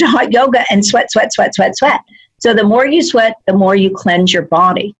 commit to hot yoga and sweat. So the more you sweat, the more you cleanse your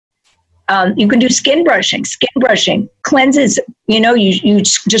body. You can do skin brushing. Skin brushing cleanses, you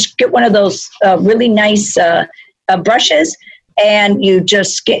just get one of those really nice brushes, and you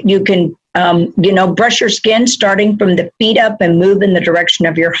can brush your skin starting from the feet up and move in the direction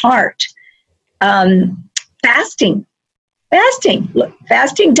of your heart. Fasting. Look,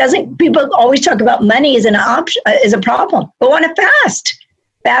 fasting people always talk about money as an option, is a problem. Go on a fast.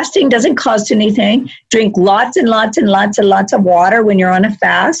 Fasting doesn't cost anything. Drink lots and lots and lots and lots of water when you're on a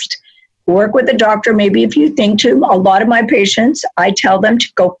fast. Work with a doctor, maybe if you think to. A lot of my patients, I tell them to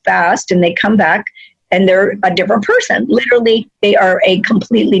go fast and they come back and they're a different person. Literally, they are a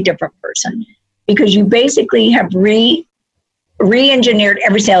completely different person because you basically have re-engineered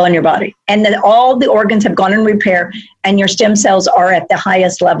every cell in your body, and then all the organs have gone in repair, and your stem cells are at the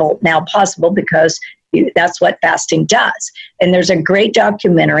highest level now possible because that's what fasting does. And there's a great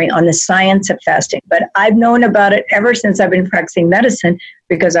documentary on the science of fasting, but I've known about it ever since I've been practicing medicine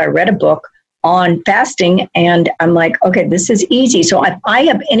because I read a book on fasting, and I'm like, okay, this is easy. So if I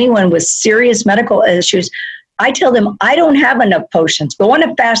have anyone with serious medical issues, I tell them, I don't have enough potions. Go on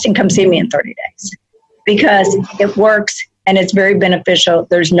a fast and come see me in 30 days because it works. And it's very beneficial.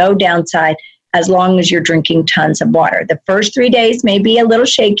 There's no downside as long as you're drinking tons of water. The first 3 days may be a little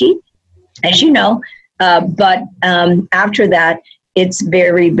shaky, as you know, but after that, it's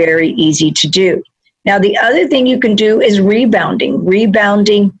very, very easy to do. Now, the other thing you can do is rebounding.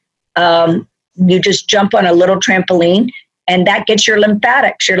 Rebounding, you just jump on a little trampoline, and that gets your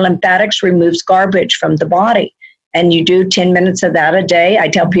lymphatics. Your lymphatics removes garbage from the body. And you do 10 minutes of that a day. I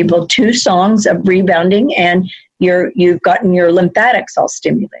tell people 2 songs of rebounding, and you've gotten your lymphatics all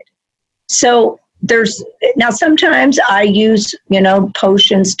stimulated. So now sometimes I use,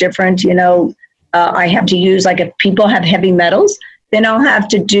 potions different, I have to use, like if people have heavy metals, then I'll have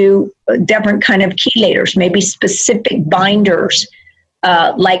to do different kind of chelators, maybe specific binders,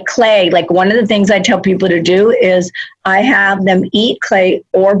 like clay. Like one of the things I tell people to do is I have them eat clay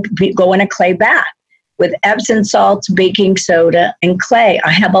or go in a clay bath with Epsom salts, baking soda, and clay.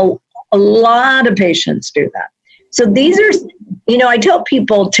 I have a lot of patients do that. So these are, I tell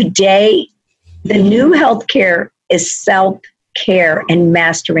people today, the new healthcare is self-care and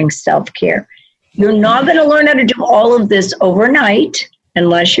mastering self-care. You're not going to learn how to do all of this overnight.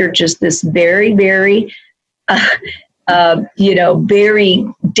 unless you're just this very, very, very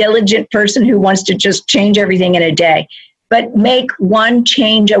diligent person who wants to just change everything in a day. But make one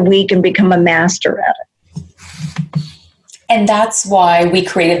change a week and become a master at it. And that's why we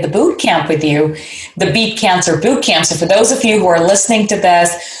created the boot camp with you, the Beat Cancer Boot Camp. So for those of you who are listening to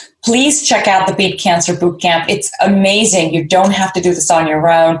this, please check out the Beat Cancer Boot Camp. It's amazing. You don't have to do this on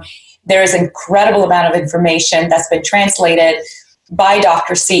your own. There is an incredible amount of information that's been translated by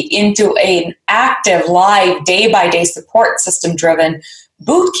Dr. C into an active, live, day-by-day support system-driven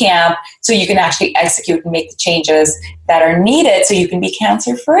boot camp, so you can actually execute and make the changes that are needed so you can be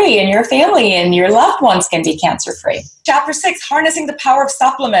cancer-free and your family and your loved ones can be cancer-free. Chapter 6, Harnessing the Power of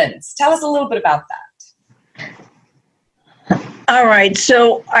Supplements. Tell us a little bit about that. All right.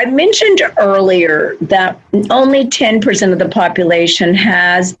 So I mentioned earlier that only 10% of the population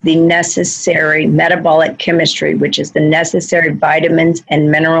has the necessary metabolic chemistry, which is the necessary vitamins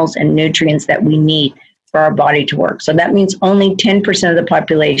and minerals and nutrients that we need for our body to work. So that means only 10% of the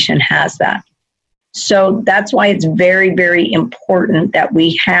population has that. So that's why it's very, very important that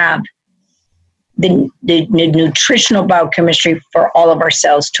we have the nutritional biochemistry for all of our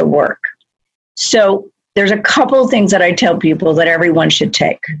cells to work. So there's a couple of things that I tell people that everyone should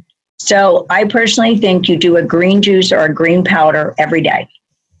take. So I personally think you do a green juice or a green powder every day.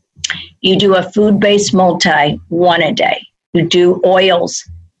 You do a food-based multi, one a day. You do oils.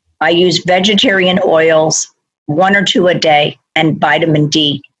 I use vegetarian oils, 1 or 2 a day, and vitamin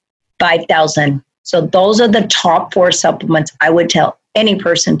D, 5,000. So those are the top 4 supplements I would tell any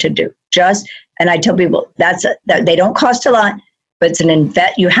person to do. And I tell people that they don't cost a lot, but it's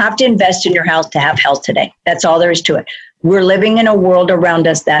you have to invest in your health to have health today. That's all there is to it. We're living in a world around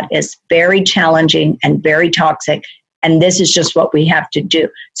us that is very challenging and very toxic, and this is just what we have to do.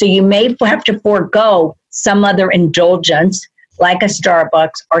 So you may have to forego some other indulgence, like a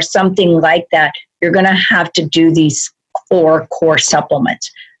Starbucks or something like that. You're going to have to do these 4 core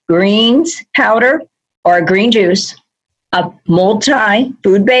supplements: greens powder or a green juice, a multi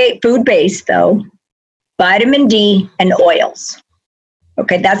food-based though, vitamin D, and oils.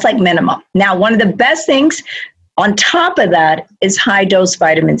 Okay, that's like minimum. Now, one of the best things on top of that is high dose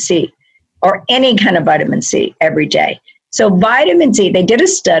vitamin C or any kind of vitamin C every day. So vitamin C, they did a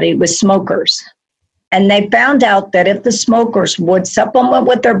study with smokers, and they found out that if the smokers would supplement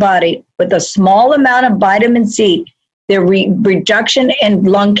with their body with a small amount of vitamin C, their reduction in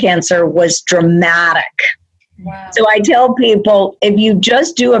lung cancer was dramatic. Wow. So I tell people, if you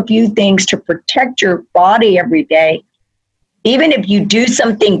just do a few things to protect your body every day, even if you do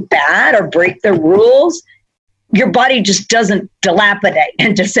something bad or break the rules, your body just doesn't dilapidate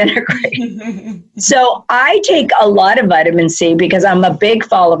and disintegrate. So I take a lot of vitamin C because I'm a big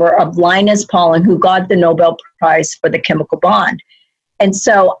follower of Linus Pauling, who got the Nobel Prize for the chemical bond. And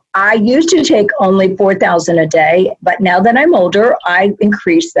so I used to take only 4,000 a day, but now that I'm older, I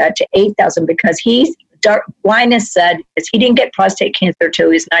increased that to 8,000 because Linus said he didn't get prostate cancer till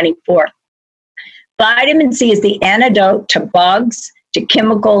he was 94. Vitamin C is the antidote to bugs, to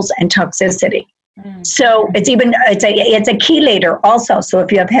chemicals, and toxicity. So it's a chelator also. So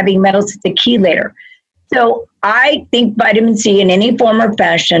if you have heavy metals, it's a chelator. So I think vitamin C in any form or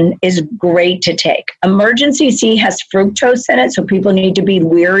fashion is great to take. Emergency C has fructose in it, so people need to be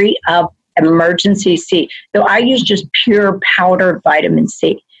wary of emergency C. So I use just pure powdered vitamin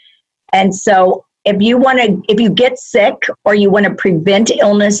C. And so if you get sick or you want to prevent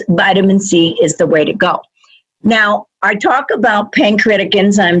illness, vitamin C is the way to go. Now, I talk about pancreatic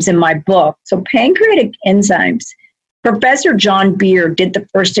enzymes in my book. So pancreatic enzymes, Professor John Beer did the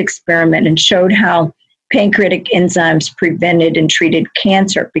first experiment and showed how pancreatic enzymes prevented and treated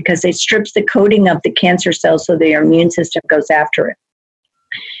cancer because it strips the coating of the cancer cells so their immune system goes after it.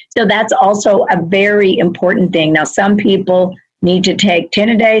 So that's also a very important thing. Now, some people need to take 10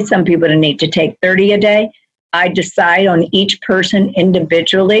 a day. Some people need to take 30 a day. I decide on each person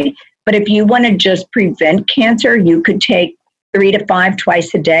individually. But if you want to just prevent cancer, you could take 3 to 5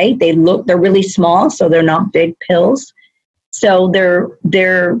 twice a day. They're really small, so they're not big pills. So they're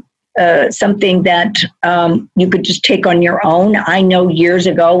something that you could just take on your own. I know years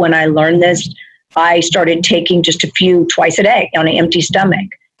ago when I learned this, I started taking just a few twice a day on an empty stomach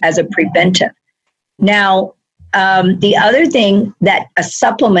as a preventive. Now, the other thing that a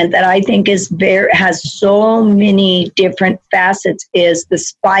supplement that I think has so many different facets is the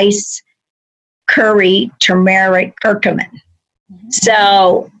spice, curry, turmeric, curcumin. Mm-hmm.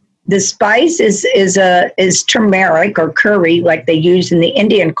 So the spice is turmeric or curry, like they use in the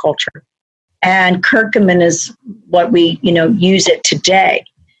Indian culture, and curcumin is what we use it today.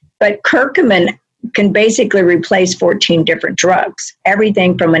 But curcumin can basically replace 14 different drugs.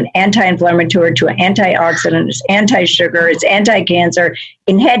 Everything from an anti-inflammatory to an antioxidant, it's anti-sugar, it's anti-cancer.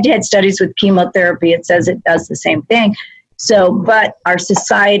 In head-to-head studies with chemotherapy, it says it does the same thing. So, but our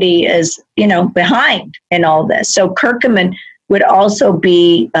society is, behind in all this. So curcumin would also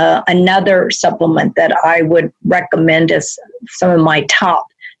be another supplement that I would recommend as some of my top.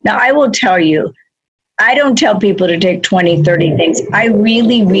 Now, I will tell you, I don't tell people to take 20, 30 things. I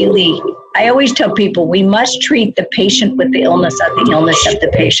always tell people we must treat the patient with the illness of the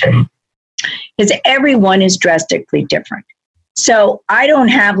patient, because everyone is drastically different. So I don't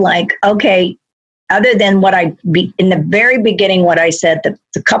have other than in the very beginning, what I said,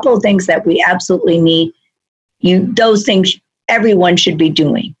 the couple of things that we absolutely need, those things everyone should be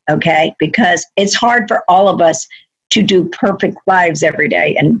doing, okay? Because it's hard for all of us to do perfect lives every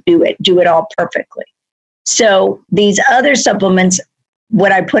day and do it all perfectly. So these other supplements,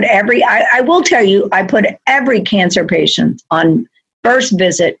 I will tell you, I put every cancer patient on first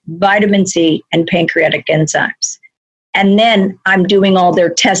visit, vitamin C and pancreatic enzymes. And then I'm doing all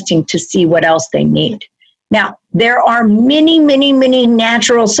their testing to see what else they need. Now, there are many, many, many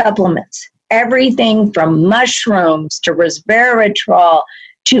natural supplements, everything from mushrooms to resveratrol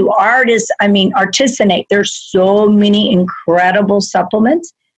to artesunate. There's so many incredible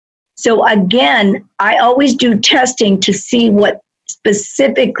supplements. So again, I always do testing to see what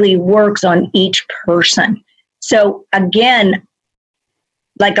specifically works on each person. So again,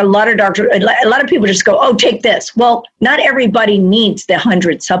 like a lot of people just go, oh, take this. Well, not everybody needs the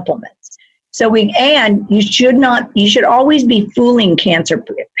 100 supplements. So you should always be fooling cancer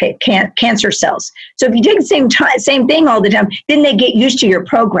cells. So if you take the same thing all the time, then they get used to your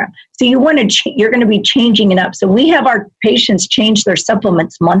program. So you're going to be changing it up. So we have our patients change their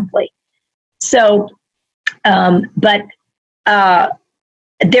supplements monthly. So,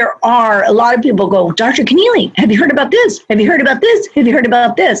 there are a lot of people go, Dr. Keneally, have you heard about this? Have you heard about this? Have you heard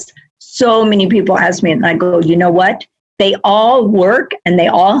about this? So many people ask me, and I go, you know what? They all work and they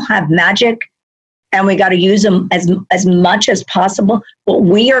all have magic, and we got to use them as much as possible. But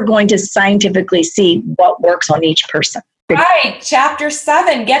we are going to scientifically see what works on each person. Right. Chapter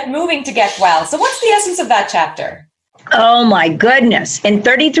 7, Get Moving to Get Well. So what's the essence of that chapter? Oh my goodness. In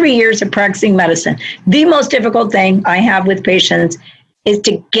 33 years of practicing medicine, the most difficult thing I have with patients is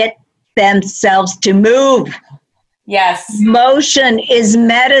to get themselves to move. Yes. Motion is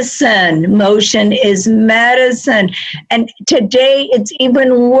medicine. Motion is medicine. And today it's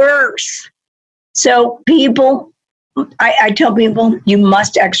even worse. So I tell people, you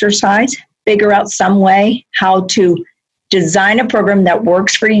must exercise, figure out some way how to design a program that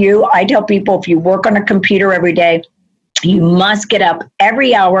works for you. I tell people, if you work on a computer every day, you must get up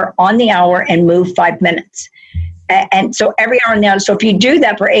every hour on the hour and move 5 minutes. And so every hour now, so if you do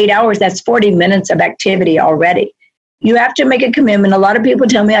that for 8 hours, that's 40 minutes of activity already. You have to make a commitment. A lot of people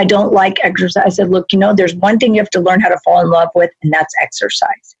tell me I don't like exercise. I said, look, there's one thing you have to learn how to fall in love with, and that's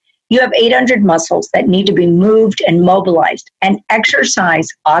exercise. You have 800 muscles that need to be moved and mobilized. And exercise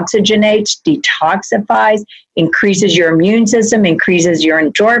oxygenates, detoxifies, increases your immune system, increases your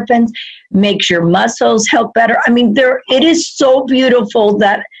endorphins, makes your muscles help better. It is so beautiful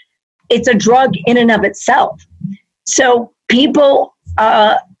that it's a drug in and of itself. So people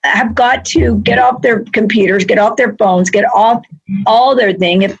have got to get off their computers, get off their phones, get off all their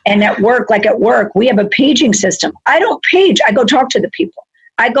thing. And at work, we have a paging system. I don't page. I go talk to the people.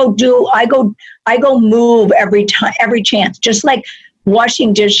 I go move every chance. Just like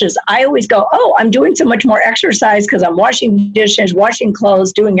washing dishes. I always go, oh, I'm doing so much more exercise because I'm washing dishes, washing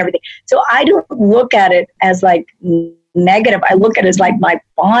clothes, doing everything. So I don't look at it as like negative. I look at it as like my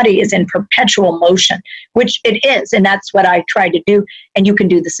body is in perpetual motion, which it is. And that's what I try to do. And you can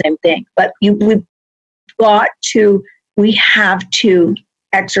do the same thing. But we have to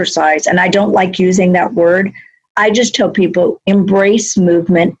exercise. And I don't like using that word. I just tell people, embrace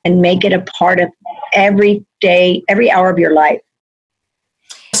movement and make it a part of every day, every hour of your life.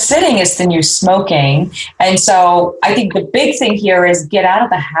 Sitting is the new smoking. And so I think the big thing here is get out of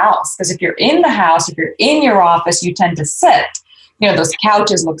the house. Because if you're in the house, if you're in your office, you tend to sit. Those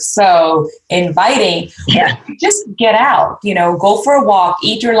couches look so inviting. Yeah. Just get out, go for a walk,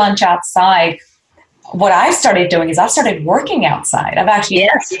 eat your lunch outside. What I've started doing is I've started working outside. I've actually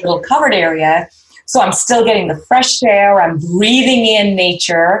got a little covered area. So I'm still getting the fresh air. I'm breathing in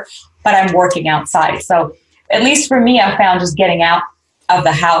nature, but I'm working outside. So at least for me, I found just getting out of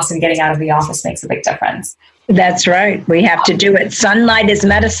the house and getting out of the office makes a big difference. That's right. We have to do it. Sunlight is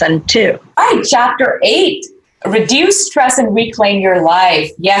medicine too. All right. Chapter 8, reduce stress and reclaim your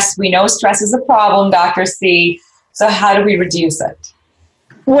life. Yes, we know stress is a problem, Dr. C. So how do we reduce it?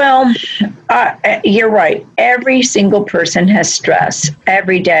 Well, you're right. Every single person has stress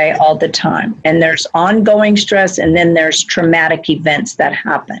every day, all the time. And there's ongoing stress, and then there's traumatic events that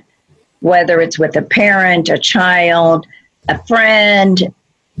happen, whether it's with a parent, a child, a friend.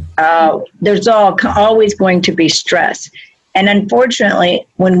 There's always going to be stress. And unfortunately,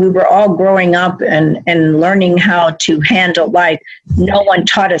 when we were all growing up and learning how to handle life, no one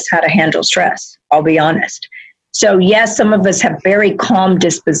taught us how to handle stress, I'll be honest. So yes, some of us have very calm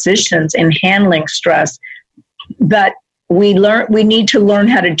dispositions in handling stress, but we need to learn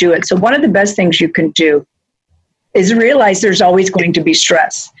how to do it. So one of the best things you can do is realize there's always going to be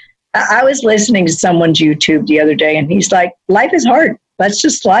stress. I was listening to someone's YouTube the other day, and he's like, life is hard. That's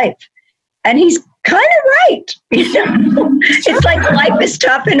just life. And he's kind of right. It's like life is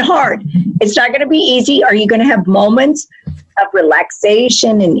tough and hard. It's not going to be easy. Are you going to have moments of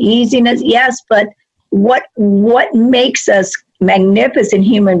relaxation and easiness? Yes, but what makes us magnificent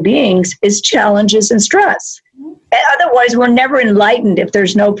human beings is challenges and stress. Otherwise, we're never enlightened. If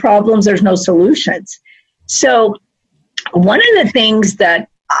there's no problems, there's no solutions. So one of the things that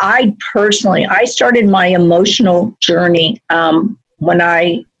I started my emotional journey when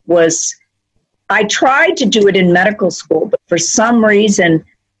I tried to do it in medical school, but for some reason,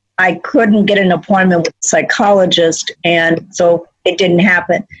 I couldn't get an appointment with a psychologist, and so it didn't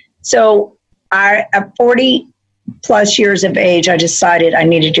happen. So at 40 plus years of age, I decided I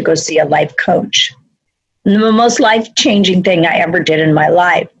needed to go see a life coach. And the most life-changing thing I ever did in my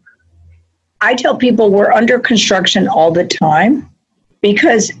life. I tell people we're under construction all the time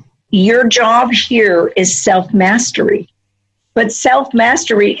because your job here is self-mastery. But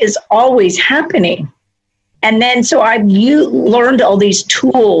self-mastery is always happening. And then so I've learned all these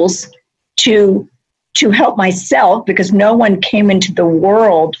tools to help myself, because no one came into the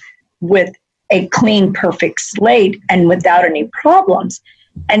world with a clean, perfect slate and without any problems.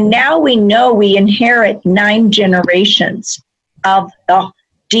 And now we know we inherit 9 generations of the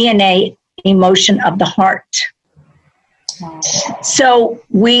DNA emotion of the heart. Wow. So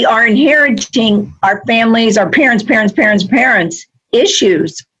we are inheriting our families, our parents'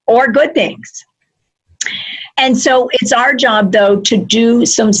 issues or good things. And so it's our job, though, to do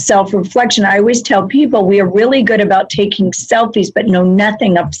some self-reflection. I always tell people we are really good about taking selfies, but know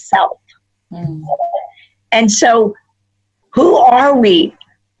nothing of self. Mm. And so who are we?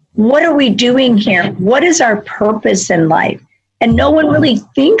 What are we doing here? What is our purpose in life? And no one really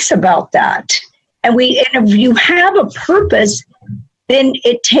thinks about that. And if you have a purpose, then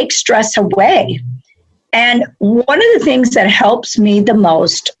it takes stress away. And one of the things that helps me the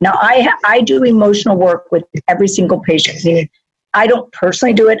most, now I do emotional work with every single patient. I don't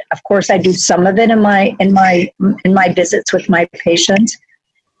personally do it. Of course, I do some of it in my visits with my patients.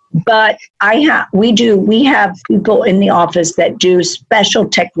 But we have people in the office that do special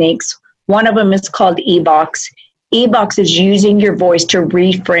techniques. One of them is called EBOX. EBOX is using your voice to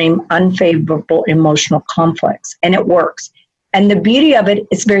reframe unfavorable emotional conflicts, and it works. And the beauty of it,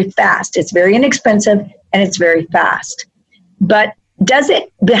 it's very fast. It's very inexpensive, and it's very fast. But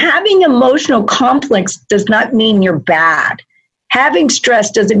having emotional conflicts does not mean you're bad. Having stress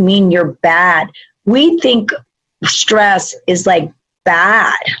doesn't mean you're bad. We think stress is like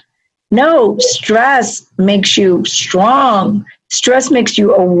bad. No, stress makes you strong. Stress makes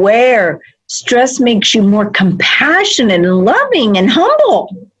you aware. Stress makes you more compassionate and loving and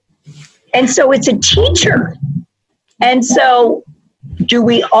humble. And so it's a teacher. And so do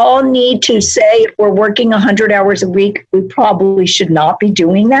we all need to say if we're working 100 hours a week, we probably should not be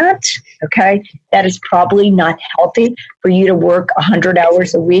doing that? Okay. That is probably not healthy for you to work 100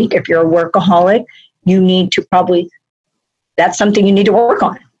 hours a week. If you're a workaholic, that's something you need to work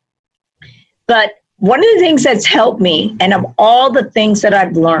on. But one of the things that's helped me, and of all the things that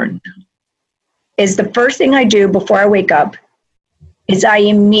I've learned, is the first thing I do before I wake up is I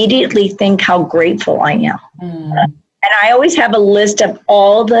immediately think how grateful I am. Mm. And I always have a list of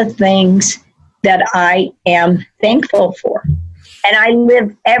all the things that I am thankful for. And I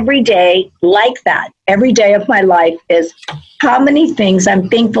live every day like that. Every day of my life is how many things I'm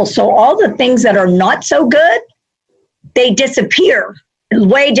thankful. So all the things that are not so good, they disappear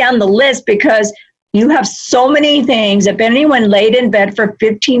way down the list because you have so many things. If anyone laid in bed for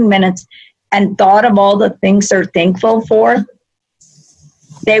 15 minutes and thought of all the things they're thankful for,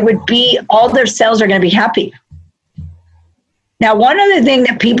 all their cells are going to be happy. Now, one other thing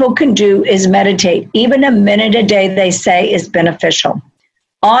that people can do is meditate. Even a minute a day, they say, is beneficial.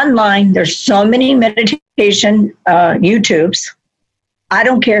 Online, there's so many meditation YouTubes. I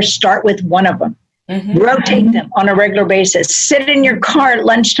don't care. Start with one of them. Mm-hmm. Rotate them on a regular basis. Sit in your car at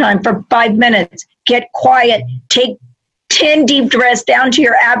lunchtime for 5 minutes. Get quiet. Take 10 deep breaths down to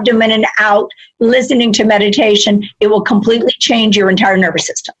your abdomen and out, listening to meditation, it will completely change your entire nervous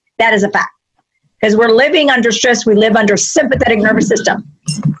system. That is a fact. Because we're living under stress, we live under sympathetic nervous system.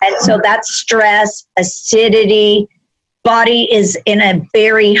 And so that's stress, acidity, body is in a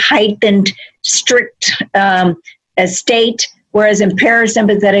very heightened, strict state, whereas in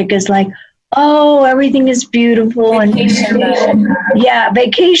parasympathetic is like, oh, everything is beautiful. Vacation and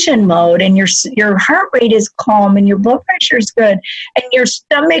vacation mode. And your heart rate is calm and your blood pressure is good. And your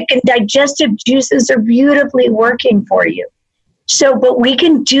stomach and digestive juices are beautifully working for you. So, but we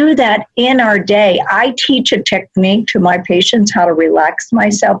can do that in our day. I teach a technique to my patients how to relax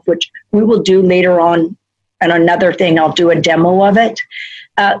myself, which we will do later on. And another thing, I'll do a demo of it.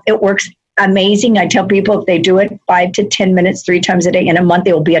 It works amazing. I tell people if they do it 5 to 10 minutes, 3 times a day, in a month,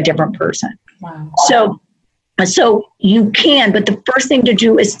 they will be a different person. Wow. So you can, but the first thing to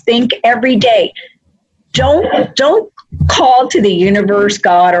do is think every day. Don't call to the universe,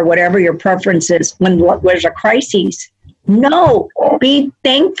 God, or whatever your preference is when there's a crisis. No, be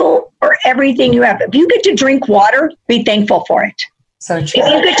thankful for everything you have. If you get to drink water, be thankful for it. So true.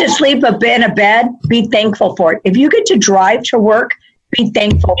 If you get to sleep in a bed, be thankful for it. If you get to drive to work, be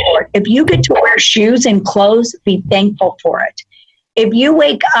thankful for it. If you get to wear shoes and clothes, be thankful for it. If you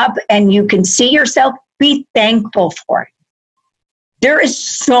wake up and you can see yourself, be thankful for it. There is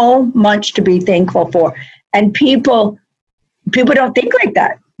so much to be thankful for. And people don't think like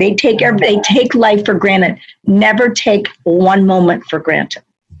that. They take life for granted. Never take one moment for granted.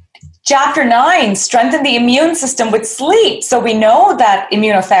 Chapter 9, strengthen the immune system with sleep. So we know that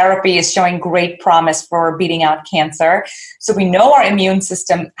immunotherapy is showing great promise for beating out cancer. So we know our immune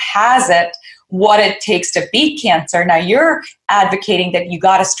system has what it takes to beat cancer. Now you're advocating that you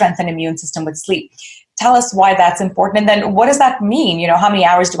got to strengthen immune system with sleep. Tell us why that's important. And then what does that mean? How many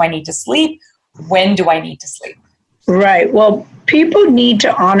hours do I need to sleep? When do I need to sleep? Right. Well, people need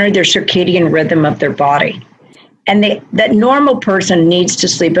to honor their circadian rhythm of their body. And that normal person needs to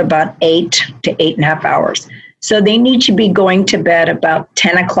sleep about 8 to 8.5 hours. So they need to be going to bed about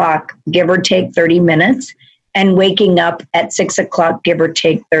 10 o'clock, give or take 30 minutes, and waking up at 6 o'clock, give or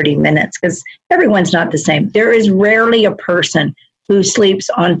take 30 minutes, because everyone's not the same. There is rarely a person who sleeps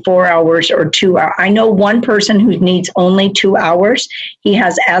on 4 hours or 2 hours. I know one person who needs only 2 hours. He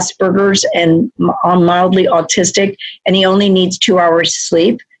has Asperger's and mildly autistic, and he only needs 2 hours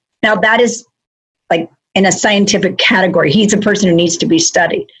sleep. Now that is like in a scientific category. He's a person who needs to be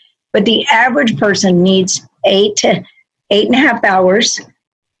studied. But the average person needs 8 to 8.5 hours.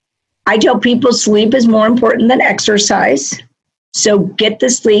 I tell people sleep is more important than exercise. So get the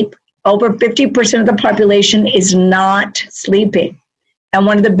sleep. Over 50% of the population is not sleeping. And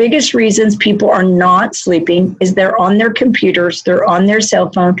one of the biggest reasons people are not sleeping is they're on their computers, they're on their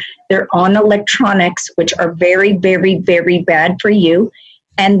cell phone, they're on electronics, which are very, very, very bad for you.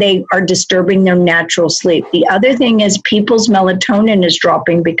 And they are disturbing their natural sleep. The other thing is people's melatonin is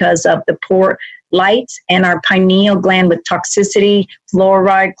dropping because of the poor lights and our pineal gland with toxicity,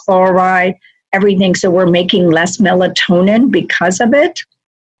 fluoride, chloride, everything. So we're making less melatonin because of it.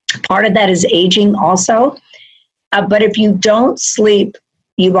 Part of that is aging also. But if you don't sleep,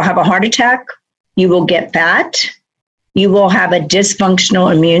 you will have a heart attack, you will get fat, you will have a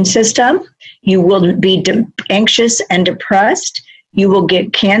dysfunctional immune system, you will be anxious and depressed, you will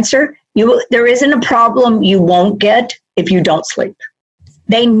get cancer. There isn't a problem you won't get if you don't sleep.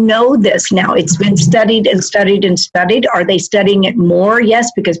 They know this now. It's been studied and studied and studied. Are they studying it more? Yes,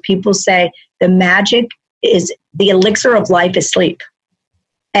 because people say the magic is the elixir of life is sleep.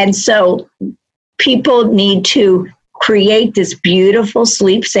 And so people need to create this beautiful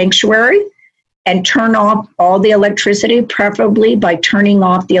sleep sanctuary and turn off all the electricity, preferably by turning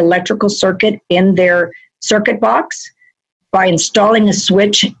off the electrical circuit in their circuit box, by installing a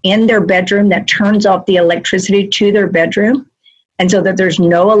switch in their bedroom that turns off the electricity to their bedroom, and so that there's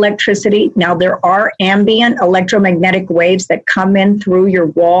no electricity. Now, there are ambient electromagnetic waves that come in through your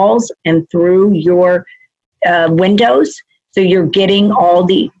walls and through your windows, so you're getting all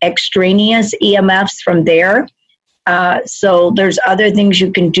the extraneous EMFs from there. So there's other things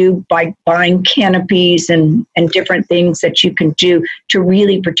you can do by buying canopies and different things that you can do to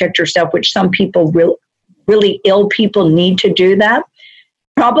really protect yourself, which some people really ill people need to do that.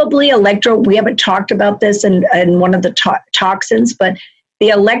 Probably we haven't talked about this in one of the toxins, but the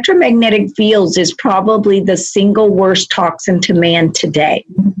electromagnetic fields is probably the single worst toxin to man today.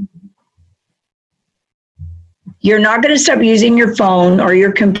 You're not going to stop using your phone or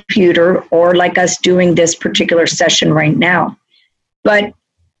your computer or like us doing this particular session right now. But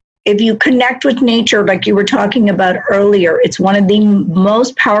if you connect with nature, like you were talking about earlier, it's one of the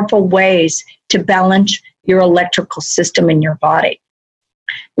most powerful ways to balance your electrical system in your body.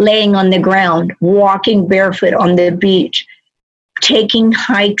 Laying on the ground, walking barefoot on the beach, taking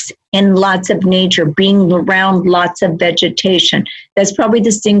hikes in lots of nature, being around lots of vegetation. That's probably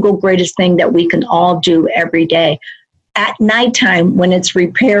the single greatest thing that we can all do every day. At nighttime, when it's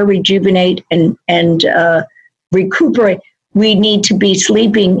repair, rejuvenate, and recuperate, we need to be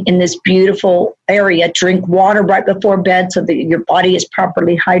sleeping in this beautiful area. Drink water right before bed so that your body is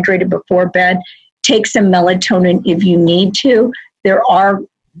properly hydrated before bed. Take some melatonin if you need to. There are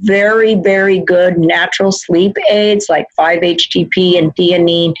very, very good natural sleep aids like 5-HTP and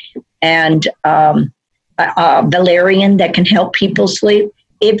theanine and valerian that can help people sleep.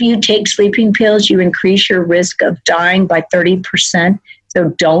 If you take sleeping pills, you increase your risk of dying by 30%. So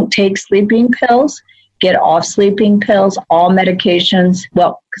don't take sleeping pills. Get off sleeping pills, all medications.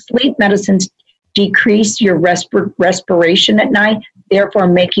 Well, sleep medicines decrease your respiration at night, therefore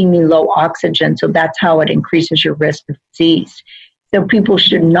making you low oxygen. So that's how it increases your risk of disease. So people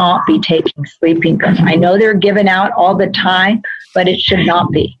should not be taking sleeping pills. I know they're given out all the time, but it should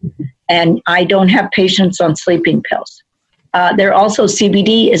not be. And I don't have patients on sleeping pills. There also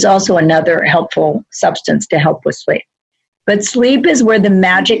CBD is also another helpful substance to help with sleep. But sleep is where the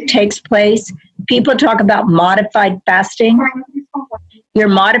magic takes place. People talk about modified fasting. Your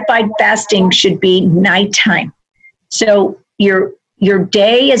modified fasting should be nighttime. So your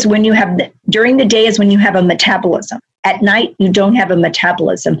day is when you have, during the day is when you have a metabolism. At night, you don't have a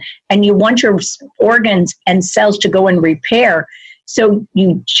metabolism. And you want your organs and cells to go and repair. So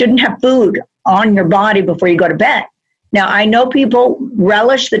you shouldn't have food on your body before you go to bed. Now, I know people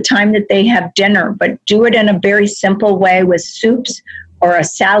relish the time that they have dinner, but do it in a very simple way with soups or a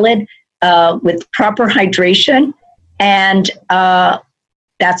salad with proper hydration. And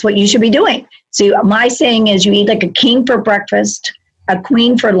that's what you should be doing. So my saying is you eat like a king for breakfast, a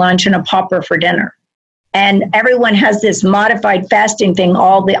queen for lunch, and a pauper for dinner. And everyone has this modified fasting thing,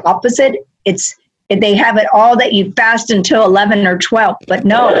 all the opposite. They have it all that you fast until 11 or 12. But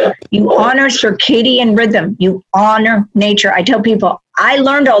no, you honor circadian rhythm. You honor nature. I tell people, I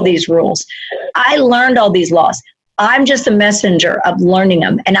learned all these rules. I learned all these laws. I'm just a messenger of learning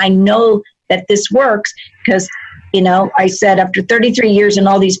them. And I know that this works because, I said after 33 years and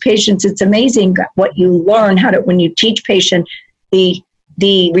all these patients, it's amazing what you learn, when you teach patients,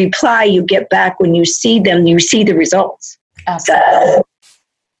 the reply you get back when you see them, you see the results. Absolutely.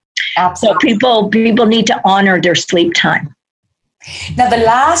 Absolutely. So people need to honor their sleep time. Now, the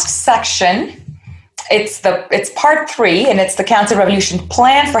last section, it's part 3, and it's the Cancer Revolution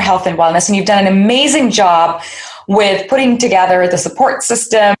Plan for Health and Wellness. And you've done an amazing job with putting together the support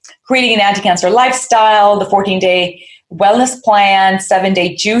system, creating an anti-cancer lifestyle, the 14-day wellness plan,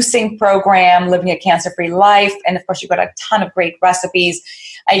 7-day juicing program, living a cancer-free life. And of course, you've got a ton of great recipes.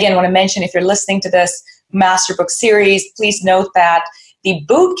 Again, I want to mention, if you're listening to this Master Book series, please note that the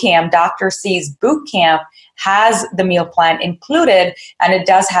boot camp, Dr. C's boot camp, has the meal plan included, and it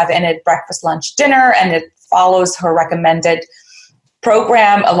does have in it breakfast, lunch, dinner, and it follows her recommended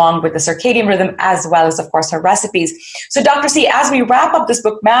program along with the circadian rhythm, as well as, of course, her recipes. So, Dr. C, as we wrap up this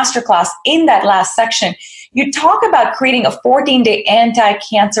book masterclass, in that last section, you talk about creating a 14-day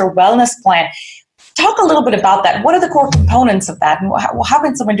anti-cancer wellness plan. Talk a little bit about that. What are the core components of that, and how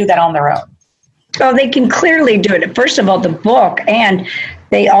can someone do that on their own? Well, they can clearly do it. First of all, the book, and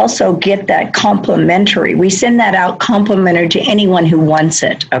they also get that complimentary. We send that out complimentary to anyone who wants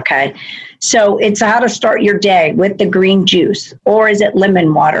it, okay? So it's how to start your day with the green juice, or is it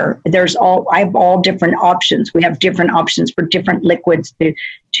lemon water? I have all different options. We have different options for different liquids to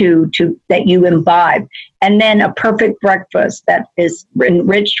that you imbibe. And then a perfect breakfast that is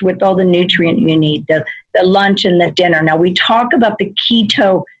enriched with all the nutrient you need, the lunch and the dinner. Now, we talk about the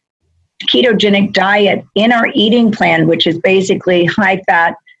ketogenic diet in our eating plan, which is basically high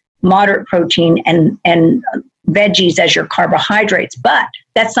fat, moderate protein, and veggies as your carbohydrates. But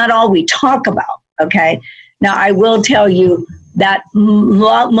that's not all we talk about, okay? Now, I will tell you that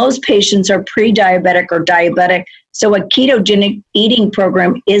most patients are pre-diabetic or diabetic, so a ketogenic eating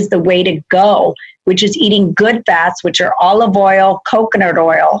program is the way to go, which is eating good fats, which are olive oil, coconut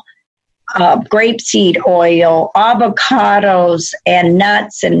oil, grapeseed oil, avocados, and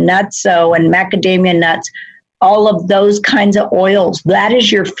nuts, and nutso, and macadamia nuts, all of those kinds of oils. That is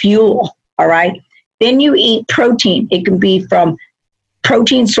your fuel, all right? Then you eat protein. It can be from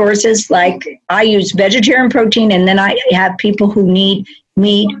protein sources, like I use vegetarian protein, and then I have people who need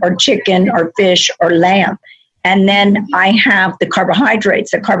meat or chicken or fish or lamb. And then I have the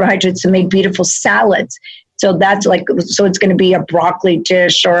carbohydrates. The carbohydrates that make beautiful salads. So it's going to be a broccoli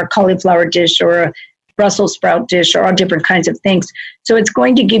dish or a cauliflower dish or a Brussels sprout dish or all different kinds of things. So it's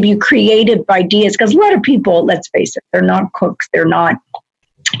going to give you creative ideas because a lot of people, let's face it, they're not cooks. They're not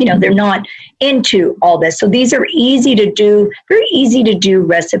into all this. So these are easy to do, very easy to do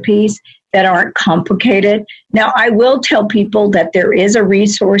recipes that aren't complicated. Now, I will tell people that there is a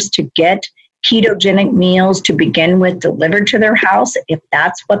resource to get ketogenic meals to begin with delivered to their house if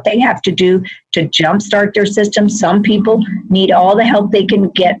that's what they have to do to jumpstart their system. Some people need all the help they can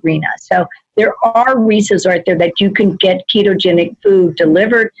get, Rena. So there are resources right there that you can get ketogenic food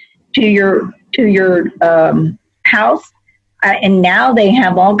delivered to your house. And now they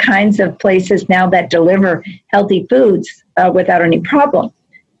have all kinds of places now that deliver healthy foods without any problem.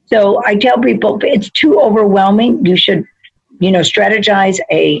 So I tell people if it's too overwhelming, you should strategize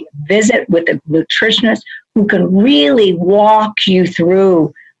a visit with a nutritionist who can really walk you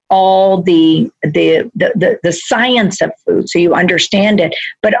through all the science of food so you understand it,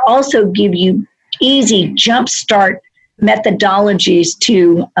 but also give you easy jumpstart methodologies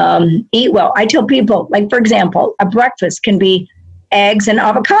to eat well. I tell people, like, for example, a breakfast can be eggs and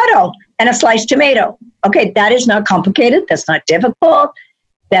avocado and a sliced tomato. Okay, that is not complicated. That's not difficult.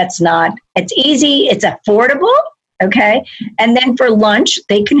 It's easy. It's affordable. Okay. And then for lunch,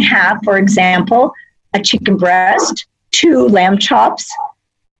 they can have, for example, a chicken breast, 2 lamb chops,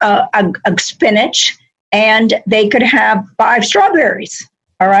 a spinach, and they could have 5 strawberries.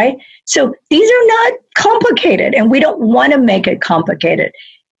 All right. So these are not complicated, and we don't want to make it complicated.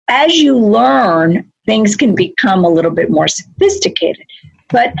 As you learn, things can become a little bit more sophisticated,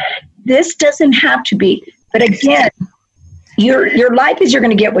 but this doesn't have to be. But again, your life is you're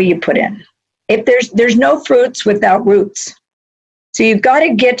going to get what you put in. If there's no fruits without roots. So you've got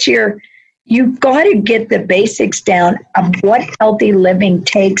to get the basics down of what healthy living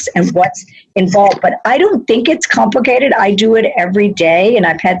takes and what's involved. But I don't think it's complicated. I do it every day, and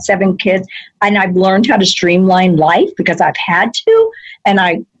I've had 7 kids, and I've learned how to streamline life because I've had to. And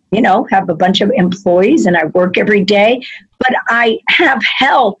I, have a bunch of employees, and I work every day. But I have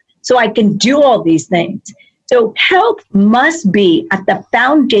health, so I can do all these things. So health must be at the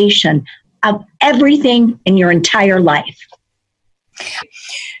foundation of everything in your entire life.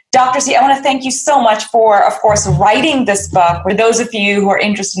 Dr. C, I want to thank you so much for, of course, writing this book. For those of you who are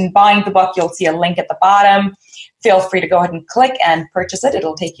interested in buying the book, you'll see a link at the bottom. Feel free to go ahead and click and purchase it.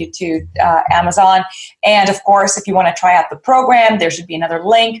 It'll take you to Amazon. And of course, if you want to try out the program, there should be another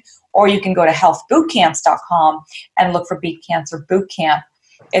link, or you can go to healthbootcamps.com and look for Beat Cancer Bootcamp.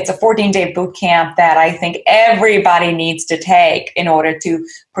 It's a 14-day boot camp that I think everybody needs to take in order to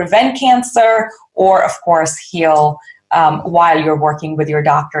prevent cancer or, of course, heal while you're working with your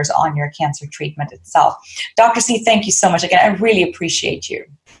doctors on your cancer treatment itself. Dr. C, thank you so much again. I really appreciate you.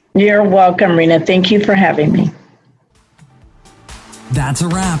 You're welcome, Rena. Thank you for having me. That's a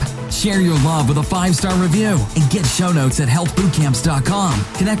wrap. Share your love with a 5-star review and get show notes at healthbootcamps.com.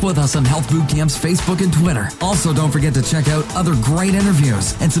 Connect with us on Health Bootcamp's Facebook and Twitter. Also, don't forget to check out other great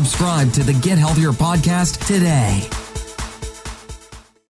interviews and subscribe to the Get Healthier podcast today.